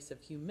to a place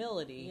of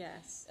humility.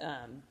 Yes.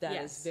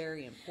 That is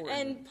very important.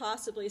 And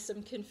possibly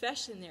some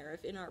confession there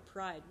if in our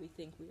pride we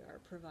think we are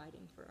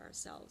providing for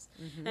ourselves.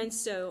 And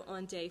so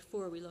on day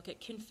 4 we look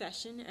at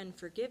confession and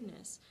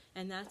forgiveness,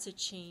 and that's a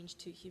change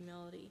to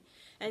humility.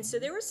 And so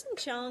there were some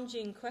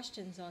challenging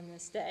questions on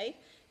this day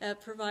that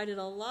provided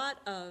a lot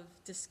of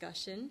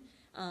discussion.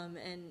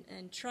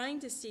 And trying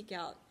to seek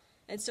out.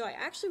 And so I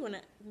actually want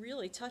to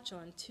really touch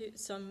on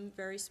some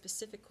very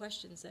specific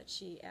questions that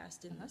she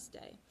asked in this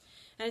day.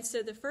 And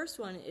so the first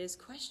one is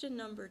question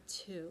number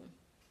 2.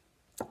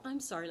 I'm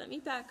sorry, let me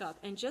back up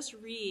and just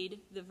read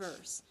the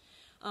verse,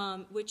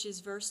 which is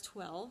verse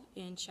 12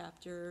 in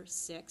chapter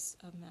 6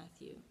 of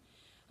Matthew.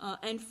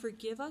 And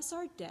forgive us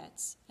our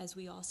debts as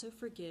we also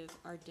forgive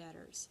our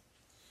debtors.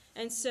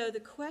 And so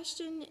the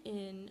question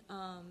in...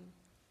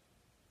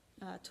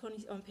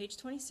 on page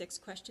 26,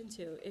 question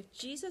 2, if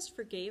Jesus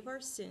forgave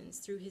our sins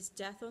through his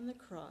death on the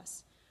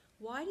cross,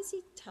 why does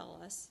he tell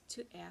us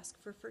to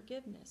ask for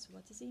forgiveness?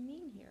 What does he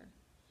mean here?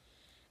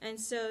 And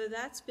so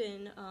that's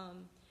been,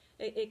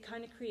 it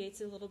kind of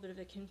creates a little bit of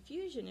a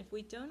confusion if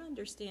we don't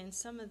understand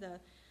some of the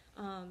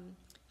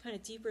kind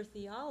of deeper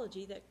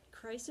theology that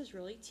Christ is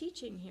really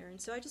teaching here. And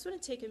so I just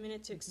want to take a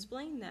minute to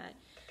explain that.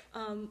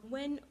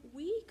 When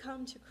we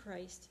come to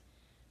Christ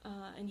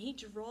and he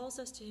draws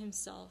us to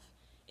himself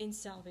in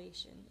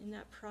salvation, in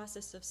that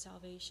process of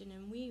salvation,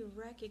 and we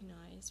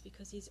recognize,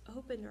 because he's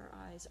opened our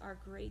eyes, our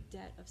great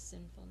debt of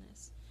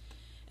sinfulness,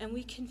 and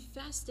we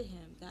confess to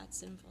him that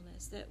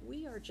sinfulness, that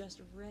we are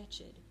just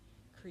wretched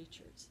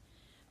creatures,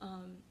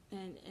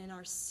 and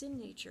our sin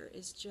nature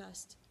is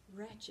just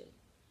wretched.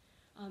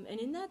 And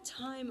in that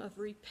time of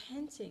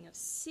repenting, of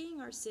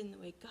seeing our sin the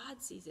way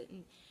God sees it,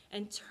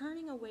 and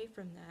turning away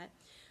from that,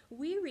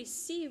 we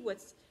receive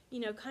what's,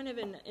 kind of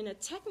in a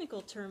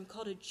technical term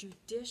called a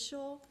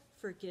judicial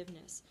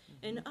forgiveness.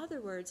 In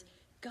other words,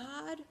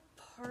 God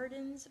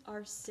pardons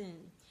our sin.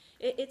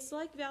 It's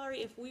like,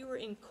 Valerie, if we were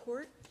in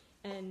court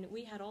and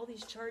we had all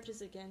these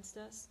charges against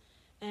us,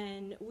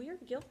 and we are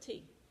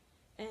guilty,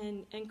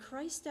 and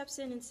Christ steps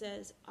in and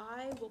says,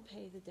 I will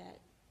pay the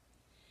debt.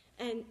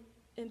 And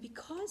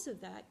because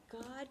of that,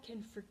 God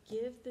can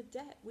forgive the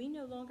debt. We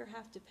no longer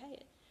have to pay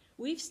it.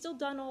 We've still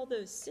done all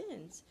those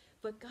sins,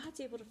 but God's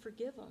able to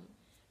forgive them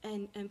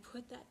and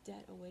put that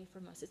debt away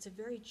from us. It's a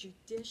very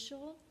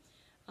judicial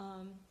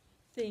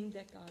thing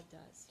that God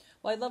does.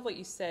 Well, I love what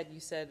you said. You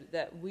said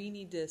that we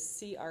need to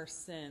see our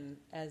sin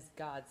as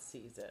God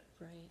sees it.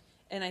 Right.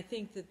 And I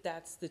think that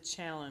that's the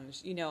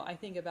challenge. I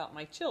think about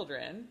my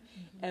children,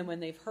 and when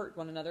they've hurt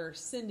one another or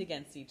sinned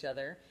against each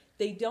other,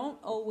 they don't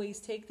always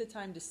take the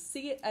time to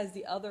see it as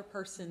the other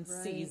person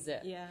sees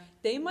it. Yeah.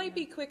 They might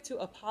be quick to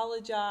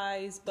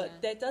apologize, but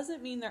that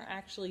doesn't mean they're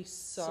actually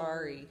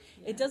sorry.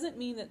 Yeah. It doesn't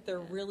mean that they're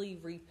really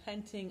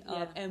repenting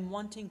of and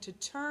wanting to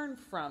turn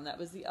from. That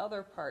was the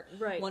other part.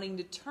 Right. Wanting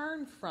to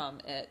turn from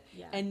it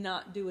and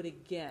not do it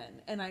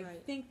again. And I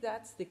think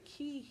that's the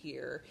key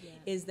here,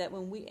 is that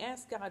when we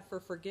ask God for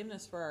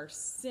forgiveness for our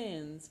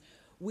sins,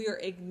 we are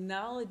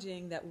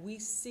acknowledging that we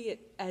see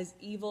it as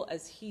evil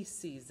as he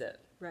sees it.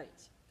 Right.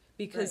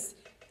 Because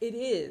it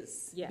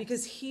is. Yes.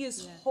 Because he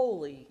is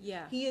holy.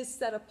 Yeah. He is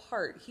set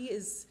apart. He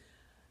is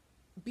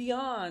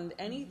beyond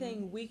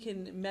anything we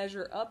can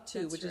measure up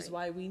to, which is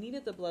why we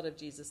needed the blood of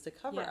Jesus to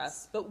cover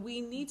us. But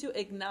we need to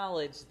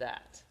acknowledge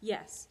that.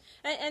 Yes.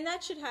 And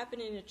that should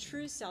happen in a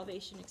true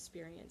salvation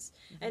experience.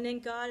 And then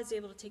God is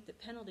able to take the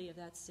penalty of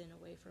that sin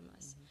away from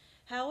us.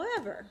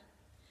 However,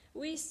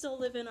 we still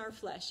live in our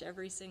flesh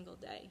every single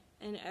day.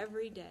 And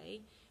every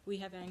day we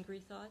have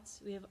angry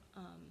thoughts. We have,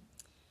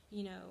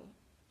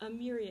 a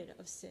myriad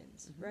of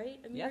sins, right?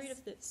 A myriad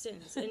of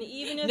sins. And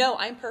even if... No,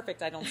 I'm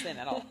perfect. I don't sin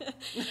at all.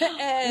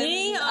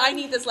 And I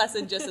need this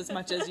lesson just as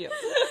much as you.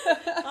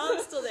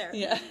 I'm still there.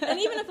 Yeah. And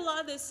even if a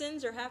lot of those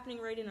sins are happening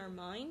right in our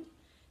mind,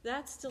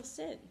 that's still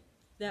sin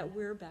that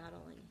we're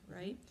battling,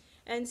 right?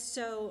 And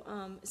so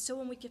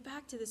when we get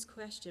back to this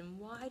question,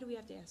 why do we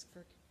have to ask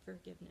for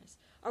forgiveness?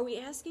 Are we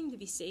asking to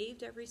be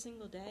saved every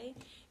single day?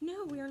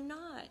 No, we are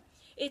not.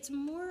 It's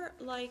more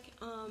like...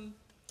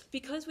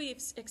 because we've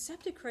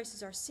accepted Christ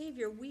as our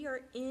Savior, we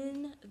are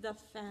in the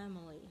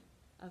family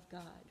of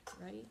God,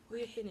 right? We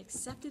have been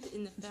accepted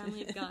in the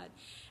family of God.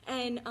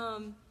 And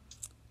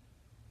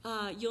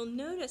you'll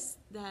notice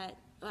that,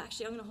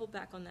 actually, I'm going to hold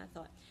back on that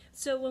thought.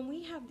 So when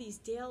we have these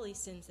daily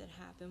sins that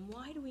happen,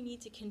 why do we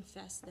need to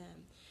confess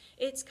them?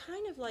 It's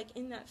kind of like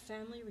in that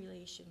family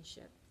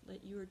relationship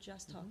that you were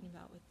just talking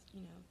about with,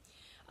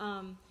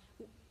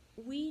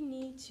 we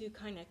need to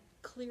kind of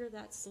clear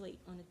that slate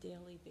on a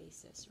daily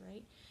basis,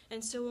 right?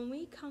 And so when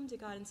we come to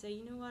God and say,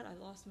 you know what, I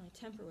lost my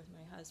temper with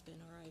my husband,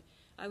 or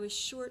I was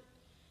short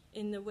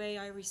in the way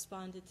I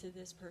responded to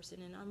this person,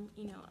 and I'm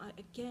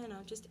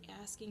just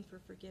asking for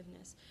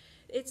forgiveness.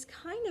 It's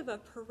kind of a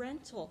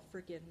parental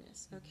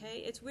forgiveness,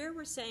 okay? It's where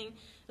we're saying,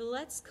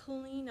 let's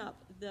clean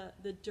up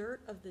the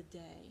dirt of the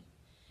day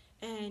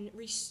and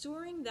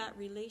restoring that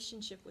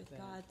relationship with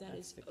God that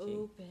is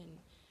open,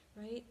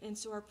 right? And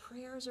so our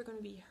prayers are going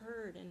to be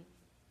heard,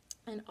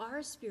 and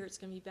our spirit's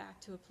going to be back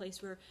to a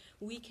place where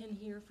we can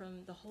hear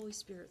from the Holy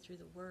Spirit through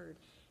the Word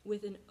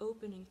with an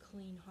open and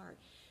clean heart.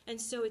 And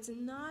so it's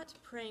not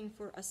praying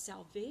for a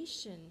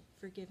salvation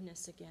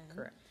forgivenhave again,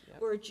 correct,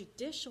 or a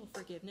judicial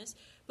forgiveness,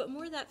 but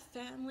more that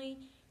family,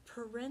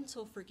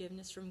 parental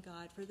forgiveness from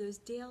God for those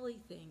daily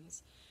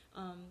things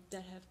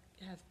that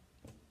have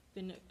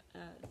been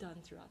done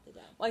throughout the day.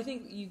 Well, I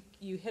think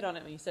you hit on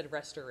it when you said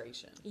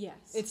restoration. Yes.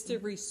 It's to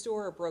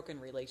restore a broken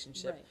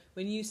relationship. Right.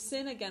 When you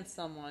sin against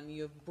someone,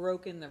 you have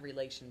broken the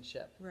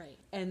relationship. Right.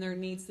 And there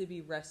needs to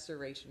be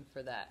restoration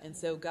for that. And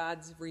so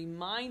God's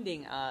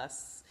reminding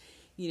us,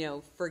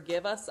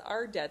 forgive us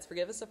our debts,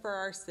 forgive us for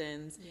our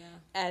sins,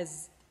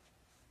 as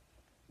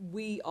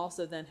we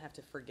also then have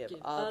to forgive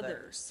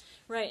others.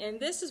 Right, and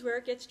this is where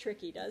it gets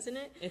tricky, doesn't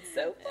it? It's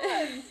so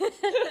fun.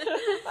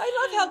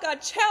 I love how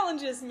God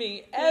challenges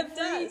me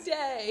every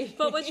day.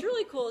 But what's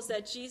really cool is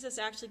that Jesus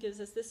actually gives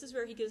us, this is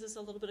where he gives us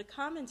a little bit of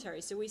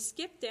commentary. So we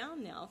skip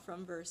down now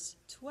from verse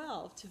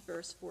 12 to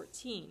verse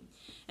 14.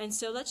 And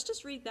so let's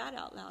just read that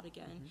out loud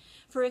again. Mm-hmm.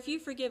 For if you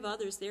forgive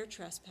others their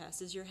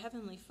trespasses, your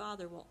heavenly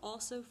Father will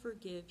also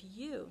forgive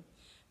you.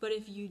 But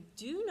if you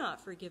do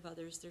not forgive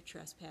others their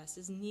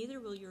trespasses,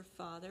 neither will your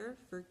Father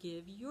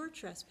forgive your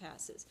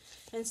trespasses.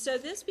 And so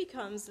this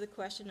becomes the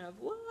question of,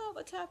 well,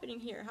 what's happening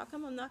here? How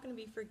come I'm not going to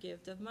be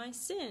forgiven of my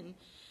sin?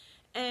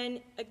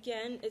 And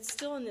again, it's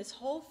still in this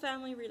whole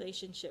family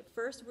relationship.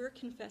 First, we're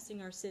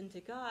confessing our sin to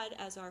God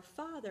as our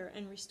Father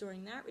and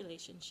restoring that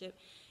relationship.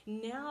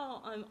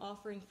 Now I'm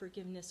offering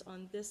forgiveness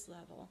on this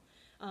level,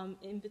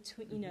 in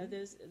between,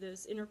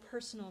 those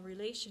interpersonal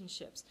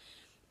relationships.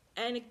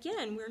 And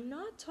again, we're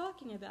not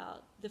talking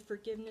about the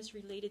forgiveness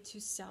related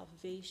to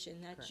salvation,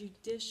 that Correct.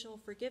 judicial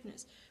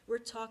forgiveness. We're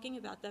talking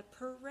about that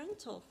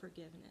parental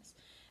forgiveness.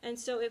 And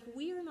so if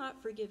we are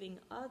not forgiving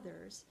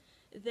others,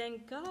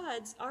 then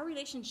our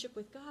relationship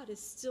with God is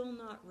still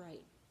not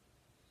right.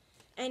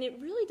 And it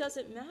really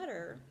doesn't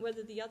matter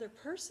whether the other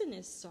person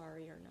is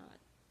sorry or not.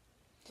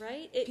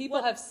 Right?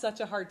 People have such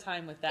a hard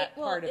time with that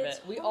part of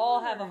it. We all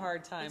have a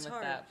hard time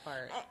with that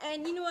part.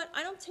 And you know what?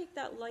 I don't take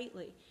that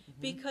lightly,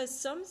 because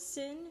some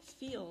sin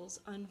feels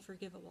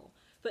unforgivable.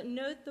 But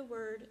note the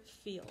word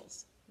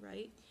feels,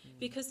 right?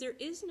 Because there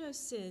is no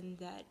sin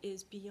that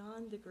is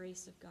beyond the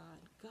grace of God.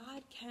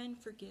 God can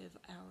forgive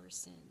our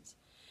sins.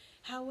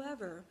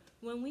 However,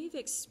 when we've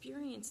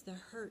experienced the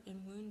hurt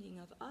and wounding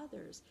of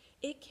others,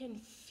 it can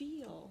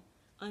feel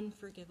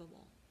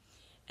unforgivable.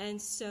 And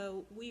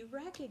so we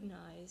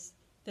recognize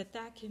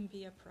that can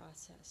be a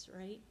process,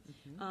 right?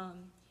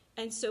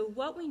 And so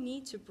what we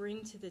need to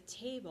bring to the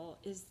table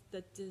is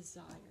the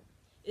desire,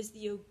 is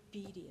the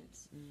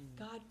obedience.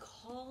 God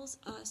calls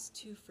us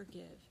to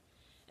forgive.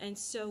 And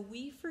so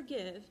we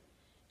forgive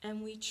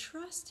and we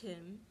trust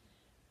him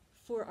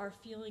for our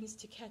feelings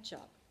to catch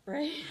up,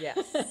 right?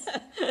 Yes.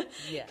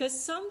 Because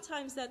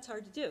sometimes that's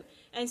hard to do.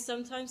 And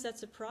sometimes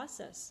that's a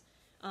process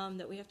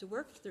that we have to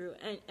work through.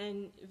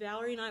 And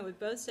Valerie and I would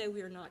both say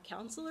we are not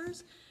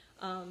counselors.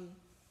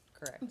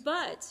 Correct.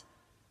 But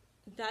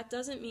that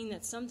doesn't mean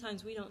that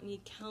sometimes we don't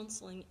need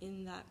counseling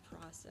in that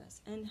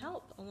process and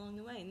help along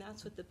the way, and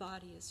that's what the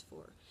body is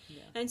for.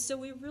 Yeah. And so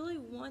we really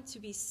want to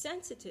be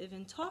sensitive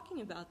in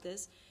talking about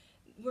this.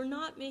 We're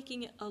not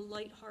making it a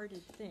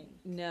lighthearted thing.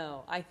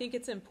 No, I think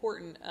it's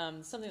important.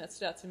 Something that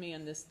stood out to me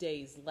on this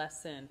day's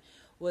lesson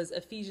was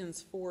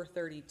Ephesians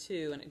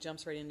 4:32, and it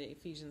jumps right into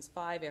Ephesians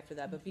 5 after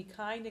that. But be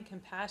kind and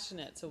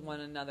compassionate to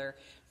one another,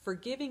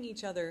 forgiving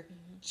each other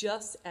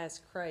just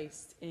as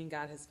Christ in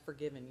God has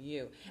forgiven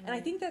you. And I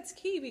think that's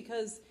key,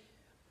 because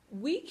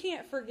we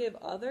can't forgive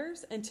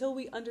others until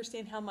we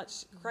understand how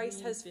much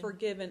Christ has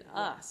forgiven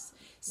us.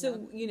 So,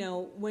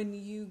 when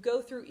you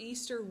go through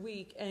Easter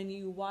week and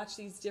you watch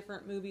these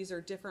different movies or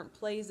different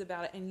plays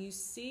about it, and you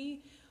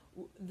see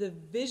the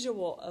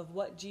visual of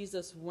what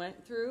Jesus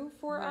went through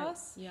for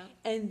us,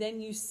 and then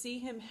you see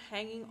him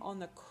hanging on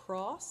the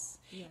cross,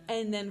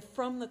 and then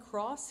from the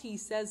cross he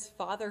says,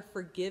 Father,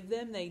 forgive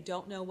them, they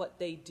don't know what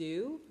they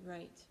do.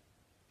 Right.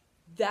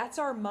 That's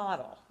our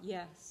model.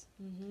 Yes.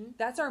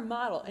 That's our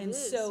model. And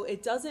so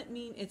it doesn't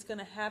mean it's going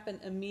to happen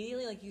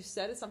immediately. Like you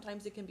said,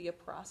 sometimes it can be a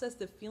process.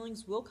 The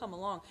feelings will come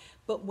along.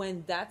 But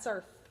when that's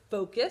our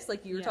focus,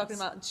 like you were talking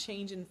about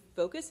change in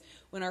focus,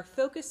 when our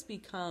focus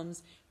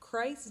becomes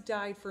Christ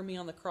died for me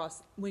on the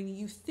cross, when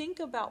you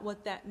think about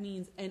what that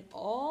means and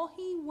all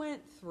he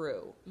went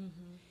through,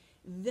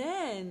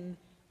 then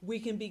we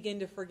can begin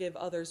to forgive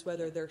others,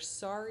 whether they're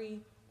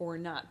sorry or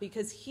not,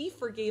 because he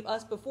forgave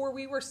us before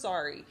we were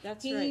sorry.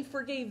 He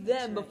forgave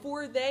them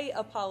before they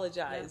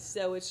apologized.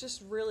 So it's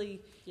just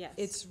really,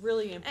 it's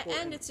really important.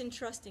 And it's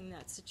entrusting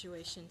that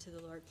situation to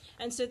the Lord.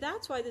 And so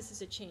that's why this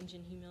is a change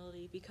in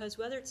humility, because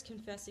whether it's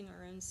confessing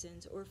our own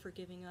sins or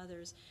forgiving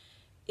others,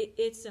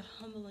 it's a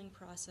humbling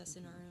process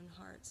in our own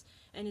hearts.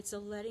 And it's a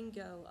letting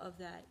go of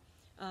that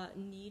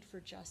need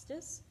for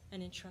justice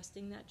and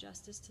entrusting that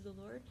justice to the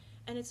Lord.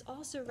 And it's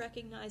also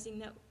recognizing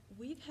that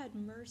we've had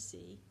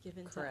mercy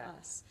given to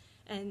us.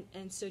 And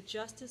so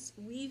justice,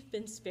 we've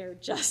been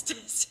spared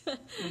justice.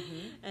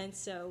 And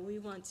so we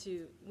want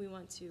to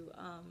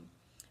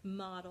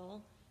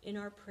model in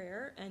our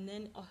prayer, and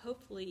then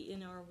hopefully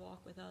in our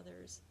walk with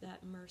others,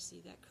 that mercy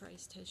that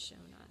Christ has shown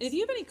us. If you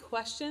have any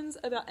questions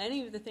about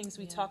any of the things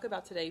we talk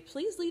about today,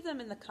 please leave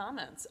them in the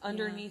comments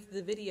underneath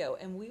the video,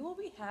 and we will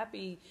be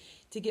happy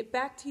to get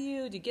back to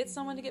you, to get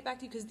someone to get back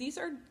to you, because these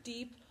are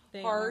deep,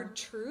 hard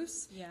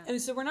truths.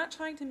 And so we're not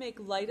trying to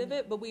make light of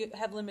it, but we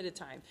have limited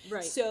time.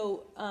 Right.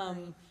 So,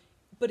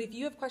 but if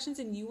you have questions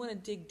and you want to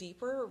dig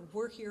deeper,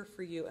 we're here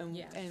for you,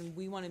 and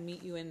we want to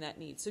meet you in that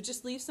need. So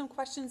just leave some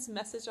questions,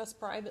 message us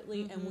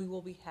privately, and we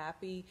will be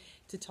happy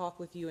to talk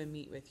with you and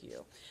meet with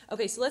you.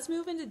 Okay, so let's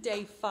move into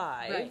day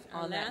 5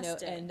 on that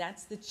note, and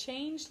that's the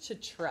change to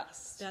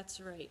trust. That's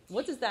right.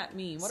 What does that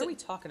mean? What are we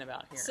talking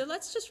about here? So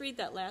let's just read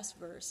that last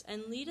verse.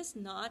 And lead us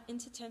not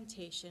into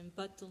temptation,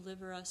 but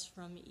deliver us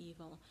from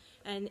evil.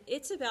 And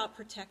it's about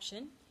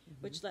protection,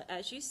 which,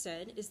 as you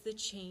said, is the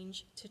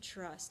change to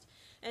trust.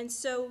 And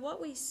so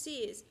what we see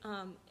is,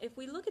 if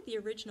we look at the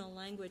original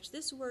language,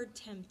 this word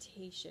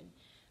temptation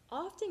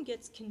often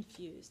gets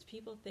confused.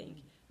 People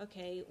think,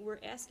 okay, we're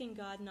asking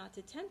God not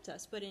to tempt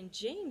us. But in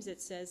James it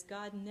says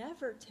God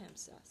never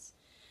tempts us.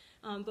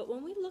 But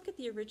when we look at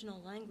the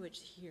original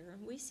language here,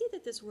 we see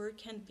that this word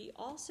can be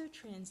also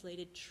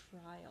translated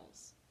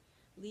trials.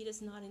 Lead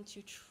us not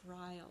into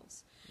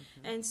trials.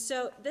 And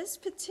so this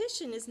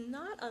petition is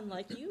not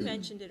unlike, you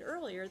mentioned it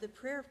earlier, the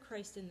prayer of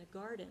Christ in the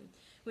garden,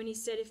 when he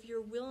said, if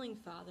you're willing,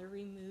 Father,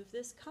 remove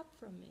this cup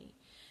from me.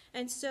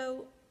 And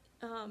so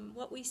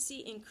what we see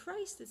in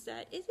Christ is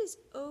that it is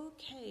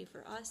okay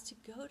for us to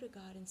go to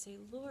God and say,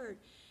 Lord,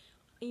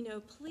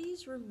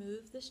 please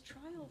remove this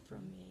trial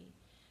from me.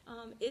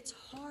 It's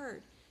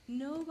hard.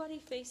 Nobody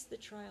faced the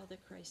trial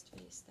that Christ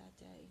faced that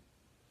day.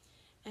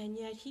 And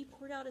yet he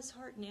poured out his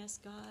heart and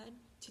asked God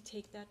to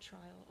take that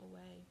trial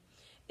away.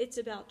 It's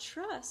about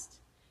trust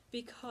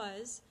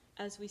because,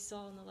 as we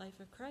saw in the life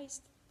of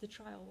Christ, the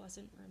trial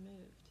wasn't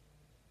removed,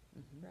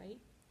 right?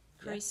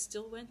 Christ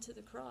still went to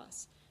the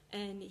cross.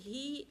 And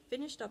he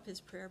finished up his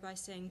prayer by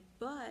saying,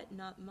 but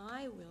not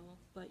my will,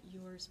 but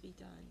yours be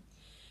done.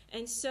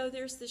 And so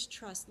there's this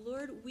trust.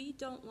 Lord, we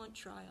don't want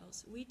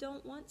trials. We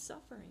don't want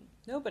suffering.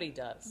 Nobody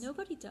does.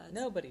 Nobody does.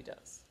 Nobody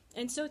does.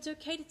 And so it's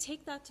okay to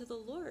take that to the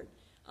Lord.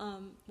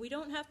 We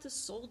don't have to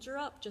soldier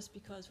up just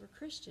because we're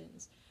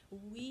Christians.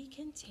 We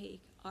can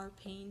take our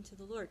pain to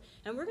the Lord.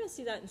 And we're going to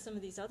see that in some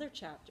of these other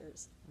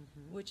chapters,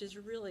 which is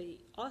really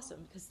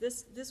awesome, because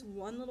this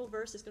one little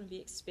verse is going to be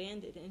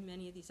expanded in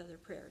many of these other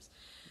prayers.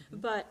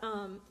 But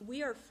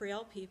we are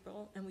frail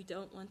people, and we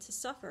don't want to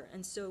suffer.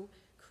 And so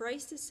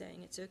Christ is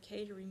saying it's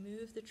okay to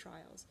remove the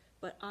trials,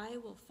 but I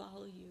will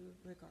follow you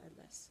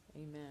regardless.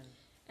 Amen.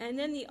 And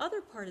then the other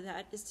part of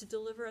that is to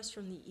deliver us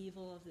from the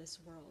evil of this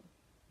world.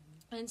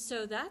 And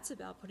so that's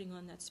about putting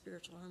on that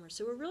spiritual armor.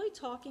 So we're really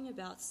talking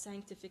about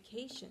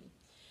sanctification.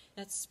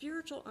 That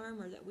spiritual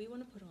armor that we want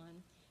to put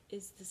on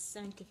is the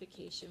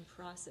sanctification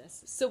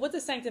process. So what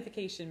does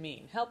sanctification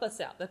mean? Help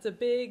us out. That's a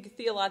big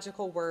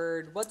theological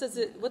word. What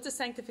does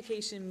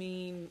sanctification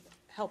mean?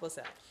 Help us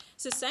out.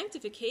 So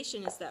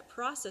sanctification is that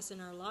process in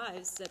our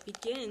lives that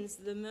begins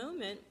the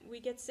moment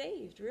we get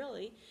saved,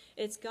 really.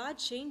 It's God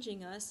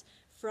changing us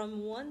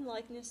from one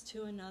likeness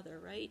to another,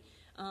 right?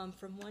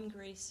 From one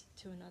grace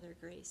to another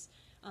grace.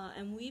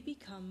 And we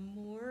become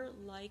more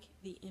like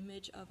the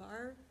image of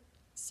our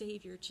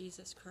Savior,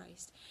 Jesus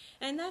Christ.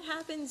 And that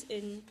happens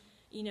in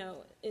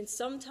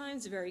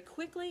sometimes very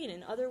quickly, and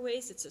in other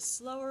ways it's a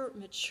slower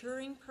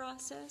maturing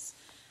process.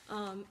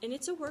 And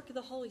it's a work of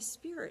the Holy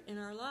Spirit in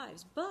our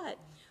lives. But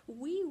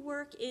we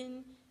work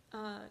in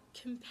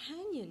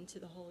companion to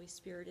the Holy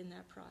Spirit in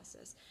that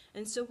process.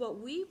 And so what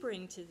we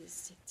bring to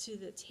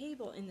the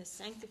table in the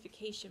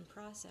sanctification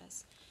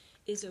process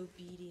is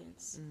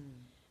obedience.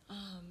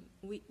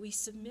 We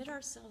submit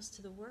ourselves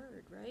to the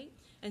Word, right?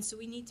 And so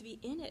we need to be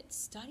in it,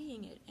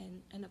 studying it,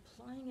 and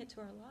applying it to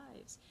our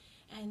lives.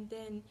 And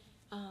then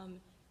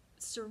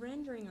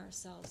surrendering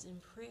ourselves in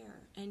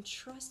prayer and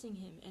trusting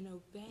Him and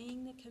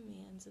obeying the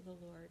commands of the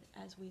Lord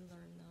as we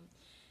learn them.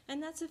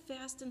 And that's a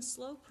fast and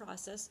slow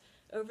process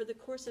over the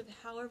course of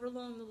however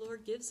long the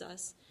Lord gives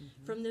us,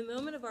 from the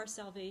moment of our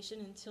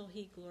salvation until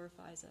He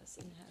glorifies us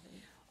in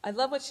heaven. I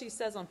love what she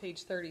says on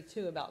page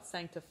 32 about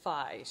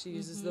sanctify. She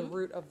uses the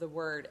root of the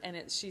word, and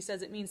she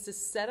says it means to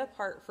set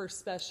apart for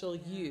special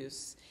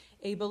use.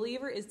 A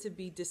believer is to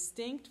be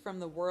distinct from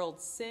the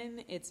world's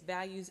sin, its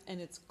values, and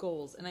its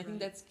goals. And I think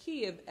that's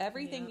key of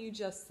everything you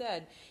just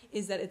said,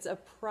 is that it's a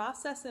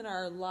process in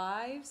our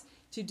lives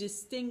to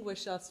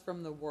distinguish us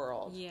from the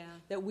world. Yeah.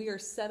 That we are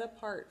set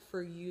apart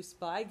for use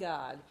by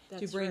God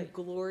to bring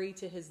glory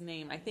to His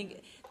name. I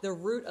think the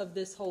root of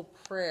this whole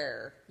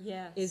prayer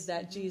is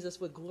that Jesus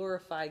would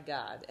glorify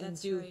God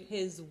and do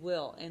His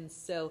will. And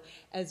so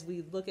as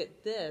we look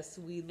at this,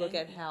 we look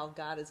at how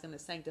God is going to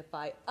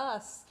sanctify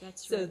us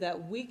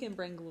that we can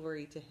bring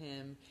glory to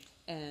Him.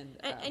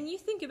 And you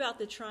think about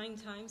the trying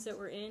times that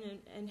we're in,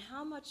 and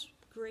how much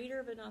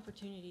greater of an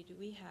opportunity do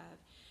we have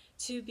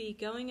to be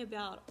going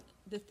about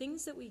the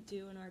things that we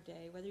do in our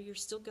day, whether you're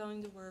still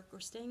going to work or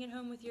staying at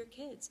home with your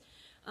kids,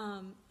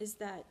 is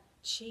that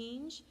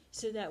change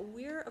so that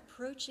we're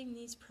approaching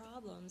these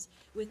problems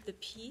with the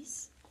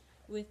peace,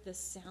 with the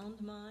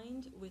sound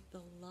mind, with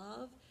the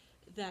love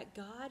that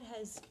God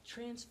has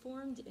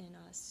transformed in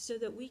us, so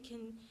that we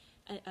can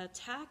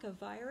attack a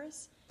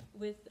virus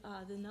with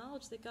the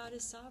knowledge that God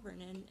is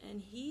sovereign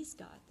and He's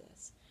got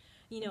this.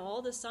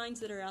 All the signs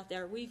that are out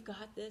there, we've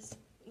got this.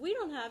 We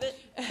don't have it.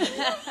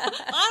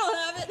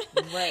 I don't have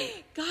it.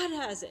 Right. God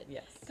has it.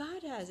 Yes.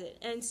 God has it.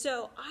 And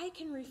so I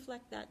can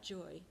reflect that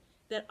joy,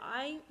 that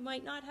I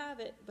might not have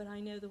it, but I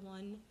know the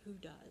one who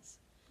does.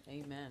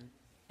 Amen.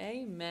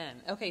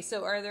 Amen. Okay,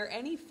 so are there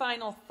any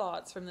final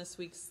thoughts from this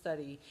week's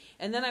study?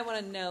 And then I want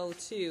to know,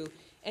 too,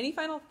 any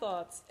final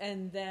thoughts,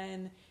 and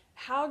then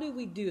how do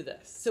we do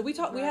this? So we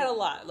had a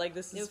lot. Like,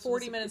 this is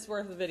 40 minutes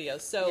worth of video.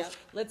 So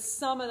let's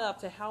sum it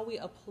up to how we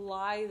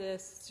apply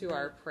this to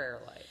our prayer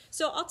life.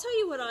 So I'll tell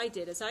you what I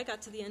did as I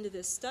got to the end of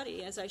this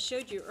study. As I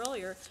showed you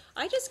earlier,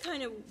 I just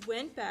kind of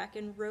went back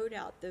and wrote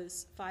out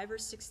those 5 or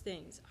 6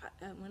 things.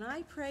 When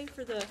I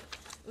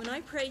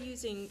pray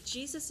using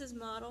Jesus'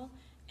 model,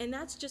 and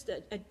that's just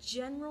a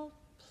general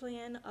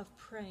plan of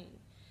praying.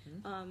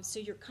 So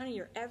your kind of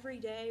your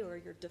everyday or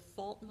your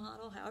default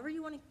model, however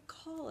you want to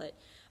call it,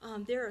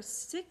 there are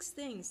 6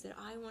 things that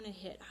I want to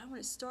hit. I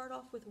want to start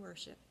off with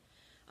worship.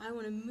 I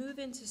want to move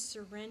into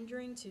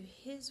surrendering to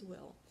his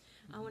will.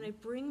 I want to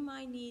bring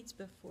my needs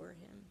before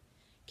him,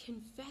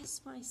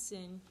 confess my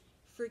sin,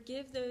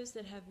 forgive those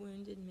that have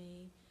wounded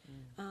me,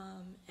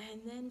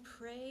 and then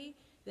pray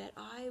that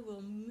I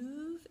will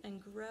move and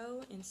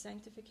grow in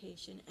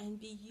sanctification and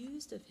be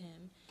used of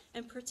him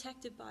and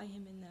protected by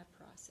him in that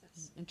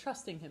process. And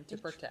trusting him to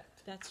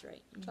protect. That's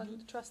right.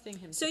 Trusting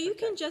him So to you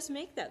protect. can just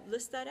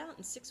list that out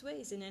in 6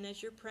 ways. And then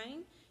as you're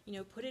praying,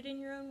 put it in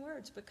your own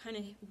words, but kind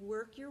of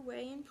work your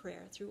way in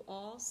prayer through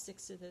all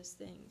 6 of those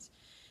things.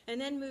 And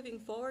then moving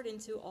forward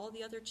into all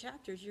the other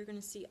chapters, you're going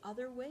to see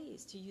other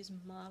ways to use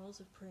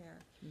models of prayer.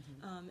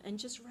 And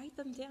just write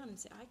them down and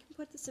say, I can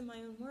put this in my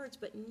own words,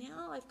 but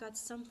now I've got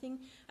something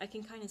I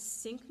can kind of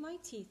sink my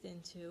teeth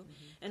into,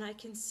 and I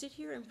can sit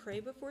here and pray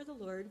before the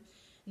Lord,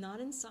 not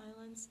in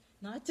silence,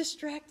 not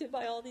distracted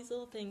by all these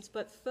little things,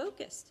 but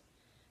focused.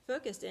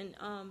 And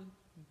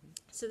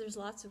so there's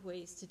lots of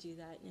ways to do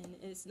that, and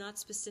it's not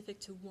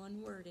specific to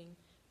one wording,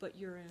 but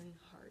your own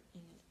heart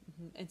in it.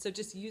 And so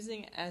just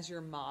using it as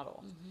your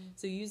model.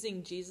 So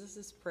using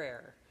Jesus'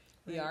 prayer,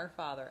 the Our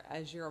Father,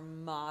 as your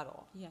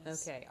model.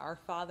 Yes. Okay, our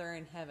Father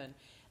in heaven.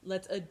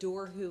 Let's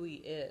adore who he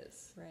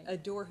is. Right.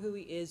 Adore who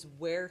he is,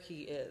 where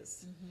he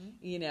is.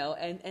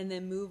 And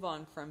then move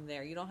on from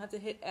there. You don't have to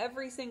hit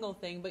every single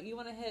thing, but you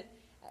want to hit,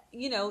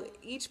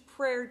 each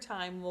prayer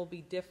time will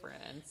be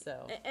different.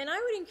 And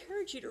I would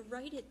encourage you to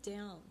write it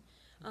down.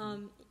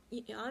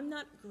 I'm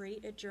not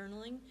great at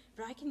journaling,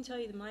 but I can tell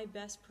you that my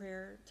best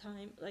prayer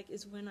time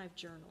is when I've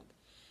journaled.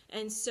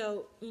 And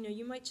so,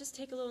 you might just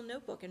take a little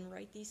notebook and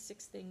write these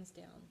 6 things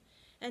down.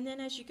 And then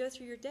as you go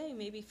through your day,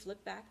 maybe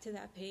flip back to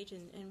that page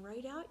and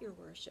write out your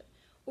worship.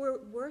 Or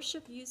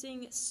worship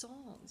using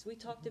songs. We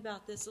talked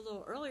about this a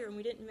little earlier, and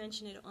we didn't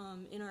mention it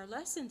in our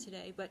lesson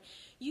today, but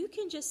you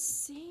can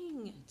just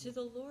sing to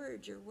the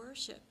Lord your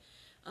worship.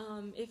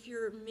 If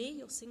you're me,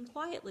 you'll sing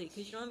quietly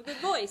because you don't have a good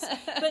voice.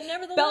 But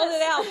nevertheless, belt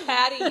it out,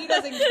 Patty. He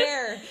doesn't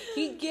care.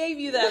 He gave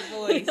you that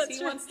voice.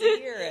 He wants to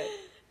hear it.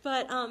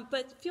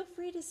 But feel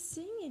free to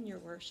sing in your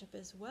worship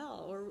as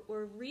well,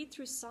 or read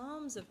through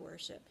psalms of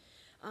worship.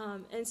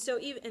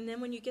 And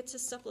then when you get to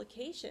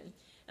supplication,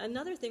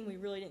 another thing we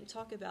really didn't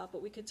talk about,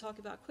 but we could talk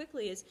about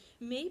quickly, is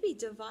maybe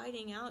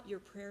dividing out your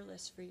prayer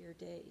list for your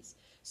days.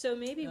 So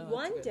maybe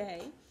one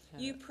day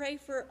you pray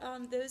for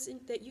those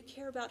that you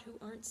care about who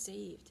aren't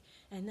saved.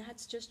 And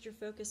that's just your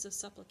focus of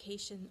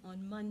supplication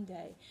on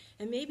Monday.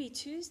 And maybe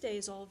Tuesday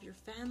is all of your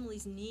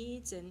family's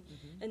needs and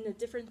the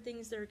different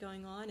things that are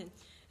going on.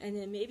 And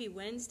then maybe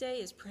Wednesday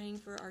is praying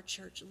for our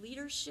church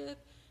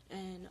leadership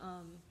and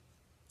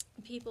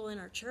people in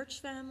our church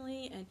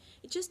family. And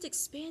it just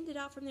expanded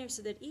out from there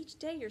so that each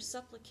day your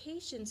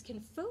supplications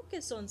can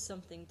focus on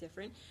something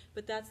different.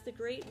 But that's the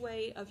great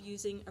way of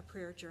using a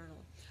prayer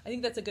journal. I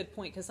think that's a good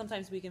point, because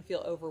sometimes we can feel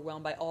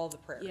overwhelmed by all the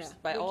prayers,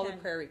 by all the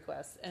prayer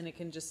requests, and it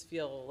can just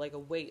feel like a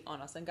weight on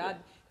us. And God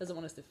doesn't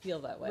want us to feel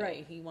that way.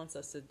 Right. He wants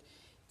us to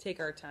take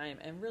our time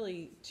and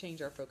really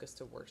change our focus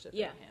to worship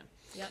in him.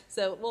 Yep.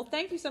 So, well,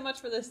 thank you so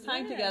much for this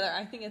time together.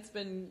 I think it's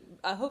been,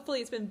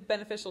 hopefully it's been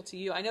beneficial to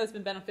you. I know it's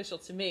been beneficial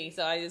to me.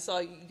 So I saw,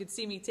 you could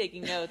see me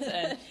taking notes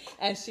and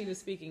as she was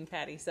speaking,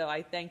 Patty. So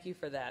I thank you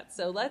for that.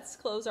 So let's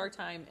close our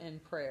time in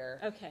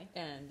prayer. Okay.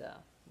 And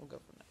we'll go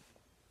from there.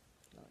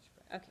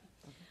 Okay.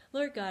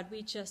 Lord God,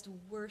 we just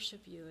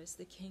worship you as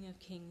the King of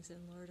Kings and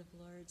Lord of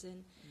Lords.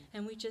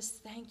 And we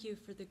just thank you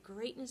for the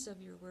greatness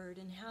of your word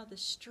and how the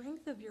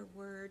strength of your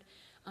word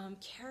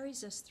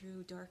carries us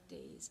through dark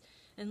days.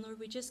 And Lord,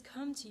 we just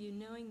come to you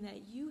knowing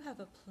that you have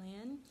a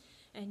plan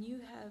and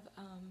you have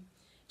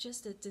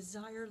just a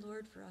desire,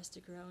 Lord, for us to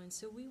grow. And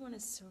so we want to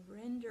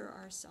surrender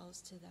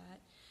ourselves to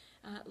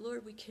that.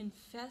 Lord, we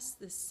confess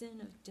the sin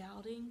of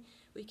doubting.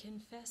 We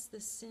confess the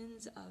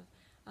sins of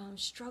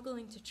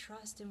struggling to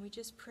trust, and we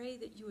just pray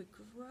that you would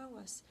grow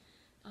us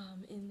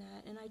in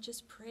that. And I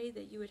just pray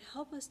that you would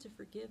help us to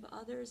forgive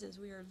others as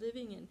we are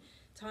living in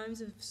times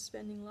of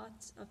spending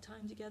lots of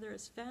time together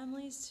as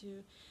families,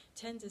 to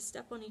tend to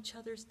step on each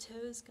other's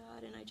toes,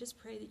 God. And I just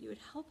pray that you would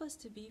help us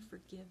to be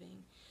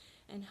forgiving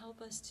and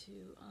help us to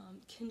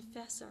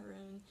confess our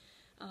own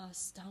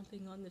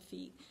stomping on the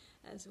feet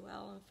as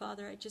well. And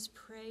Father, I just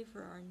pray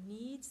for our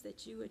needs,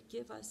 that you would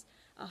give us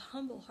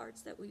humble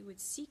hearts, that we would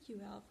seek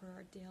you out for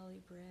our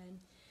daily bread.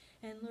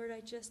 And Lord, I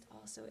just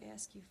also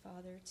ask you,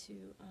 Father,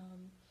 to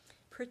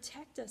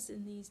protect us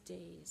in these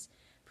days.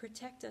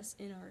 Protect us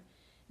in our,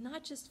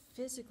 not just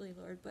physically,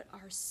 Lord, but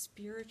our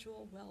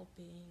spiritual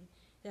well-being,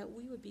 that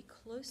we would be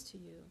close to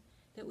you,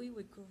 that we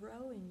would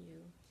grow in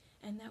you,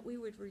 and that we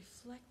would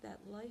reflect that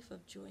life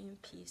of joy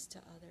and peace to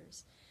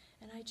others.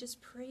 And I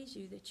just praise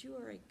you that you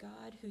are a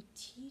God who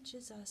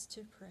teaches us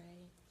to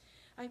pray.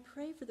 I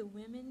pray for the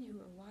women who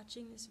are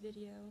watching this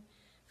video,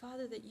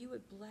 Father, that you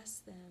would bless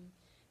them,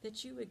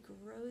 that you would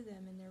grow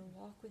them in their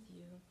walk with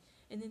you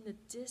and in the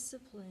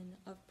discipline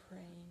of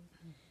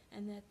praying,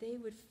 and that they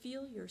would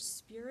feel your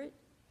spirit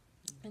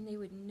and they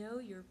would know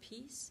your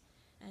peace,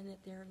 and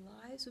that their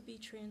lives would be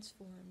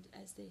transformed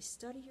as they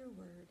study your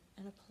word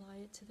and apply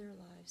it to their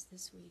lives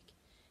this week.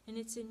 And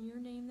it's in your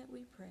name that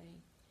we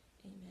pray.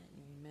 Amen.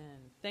 Amen.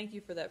 Thank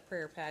you for that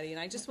prayer, Patti. And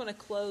I just want to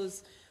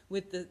close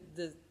with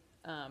the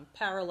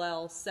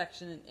parallel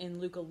section in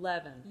Luke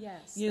 11.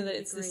 Yes. You know, that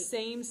it's the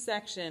same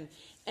section.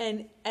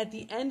 And at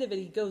the end of it,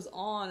 he goes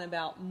on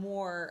about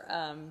more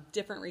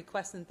different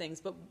requests and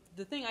things. But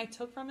the thing I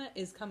took from it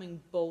is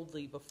coming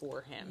boldly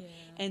before him. Yeah.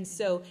 And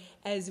so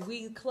as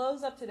we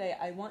close up today,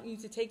 I want you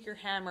to take your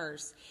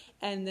hammers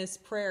and this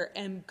prayer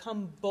and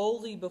come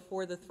boldly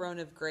before the throne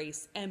of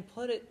grace and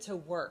put it to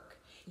work.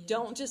 Yeah.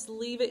 Don't just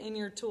leave it in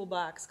your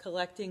toolbox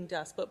collecting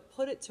dust, but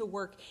put it to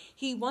work.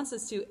 He wants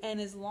us to. And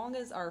as long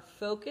as our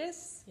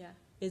focus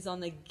is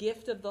on the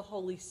gift of the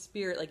Holy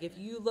Spirit, like if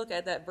you look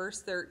at that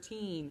verse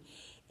 13,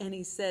 and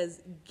he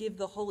says, give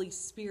the Holy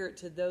Spirit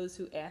to those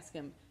who ask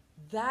him,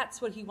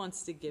 that's what he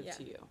wants to give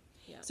to you.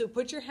 Yeah. So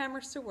put your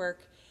hammers to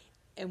work,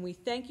 and we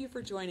thank you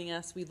for joining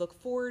us. We look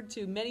forward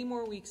to many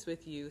more weeks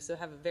with you, so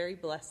have a very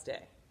blessed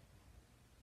day.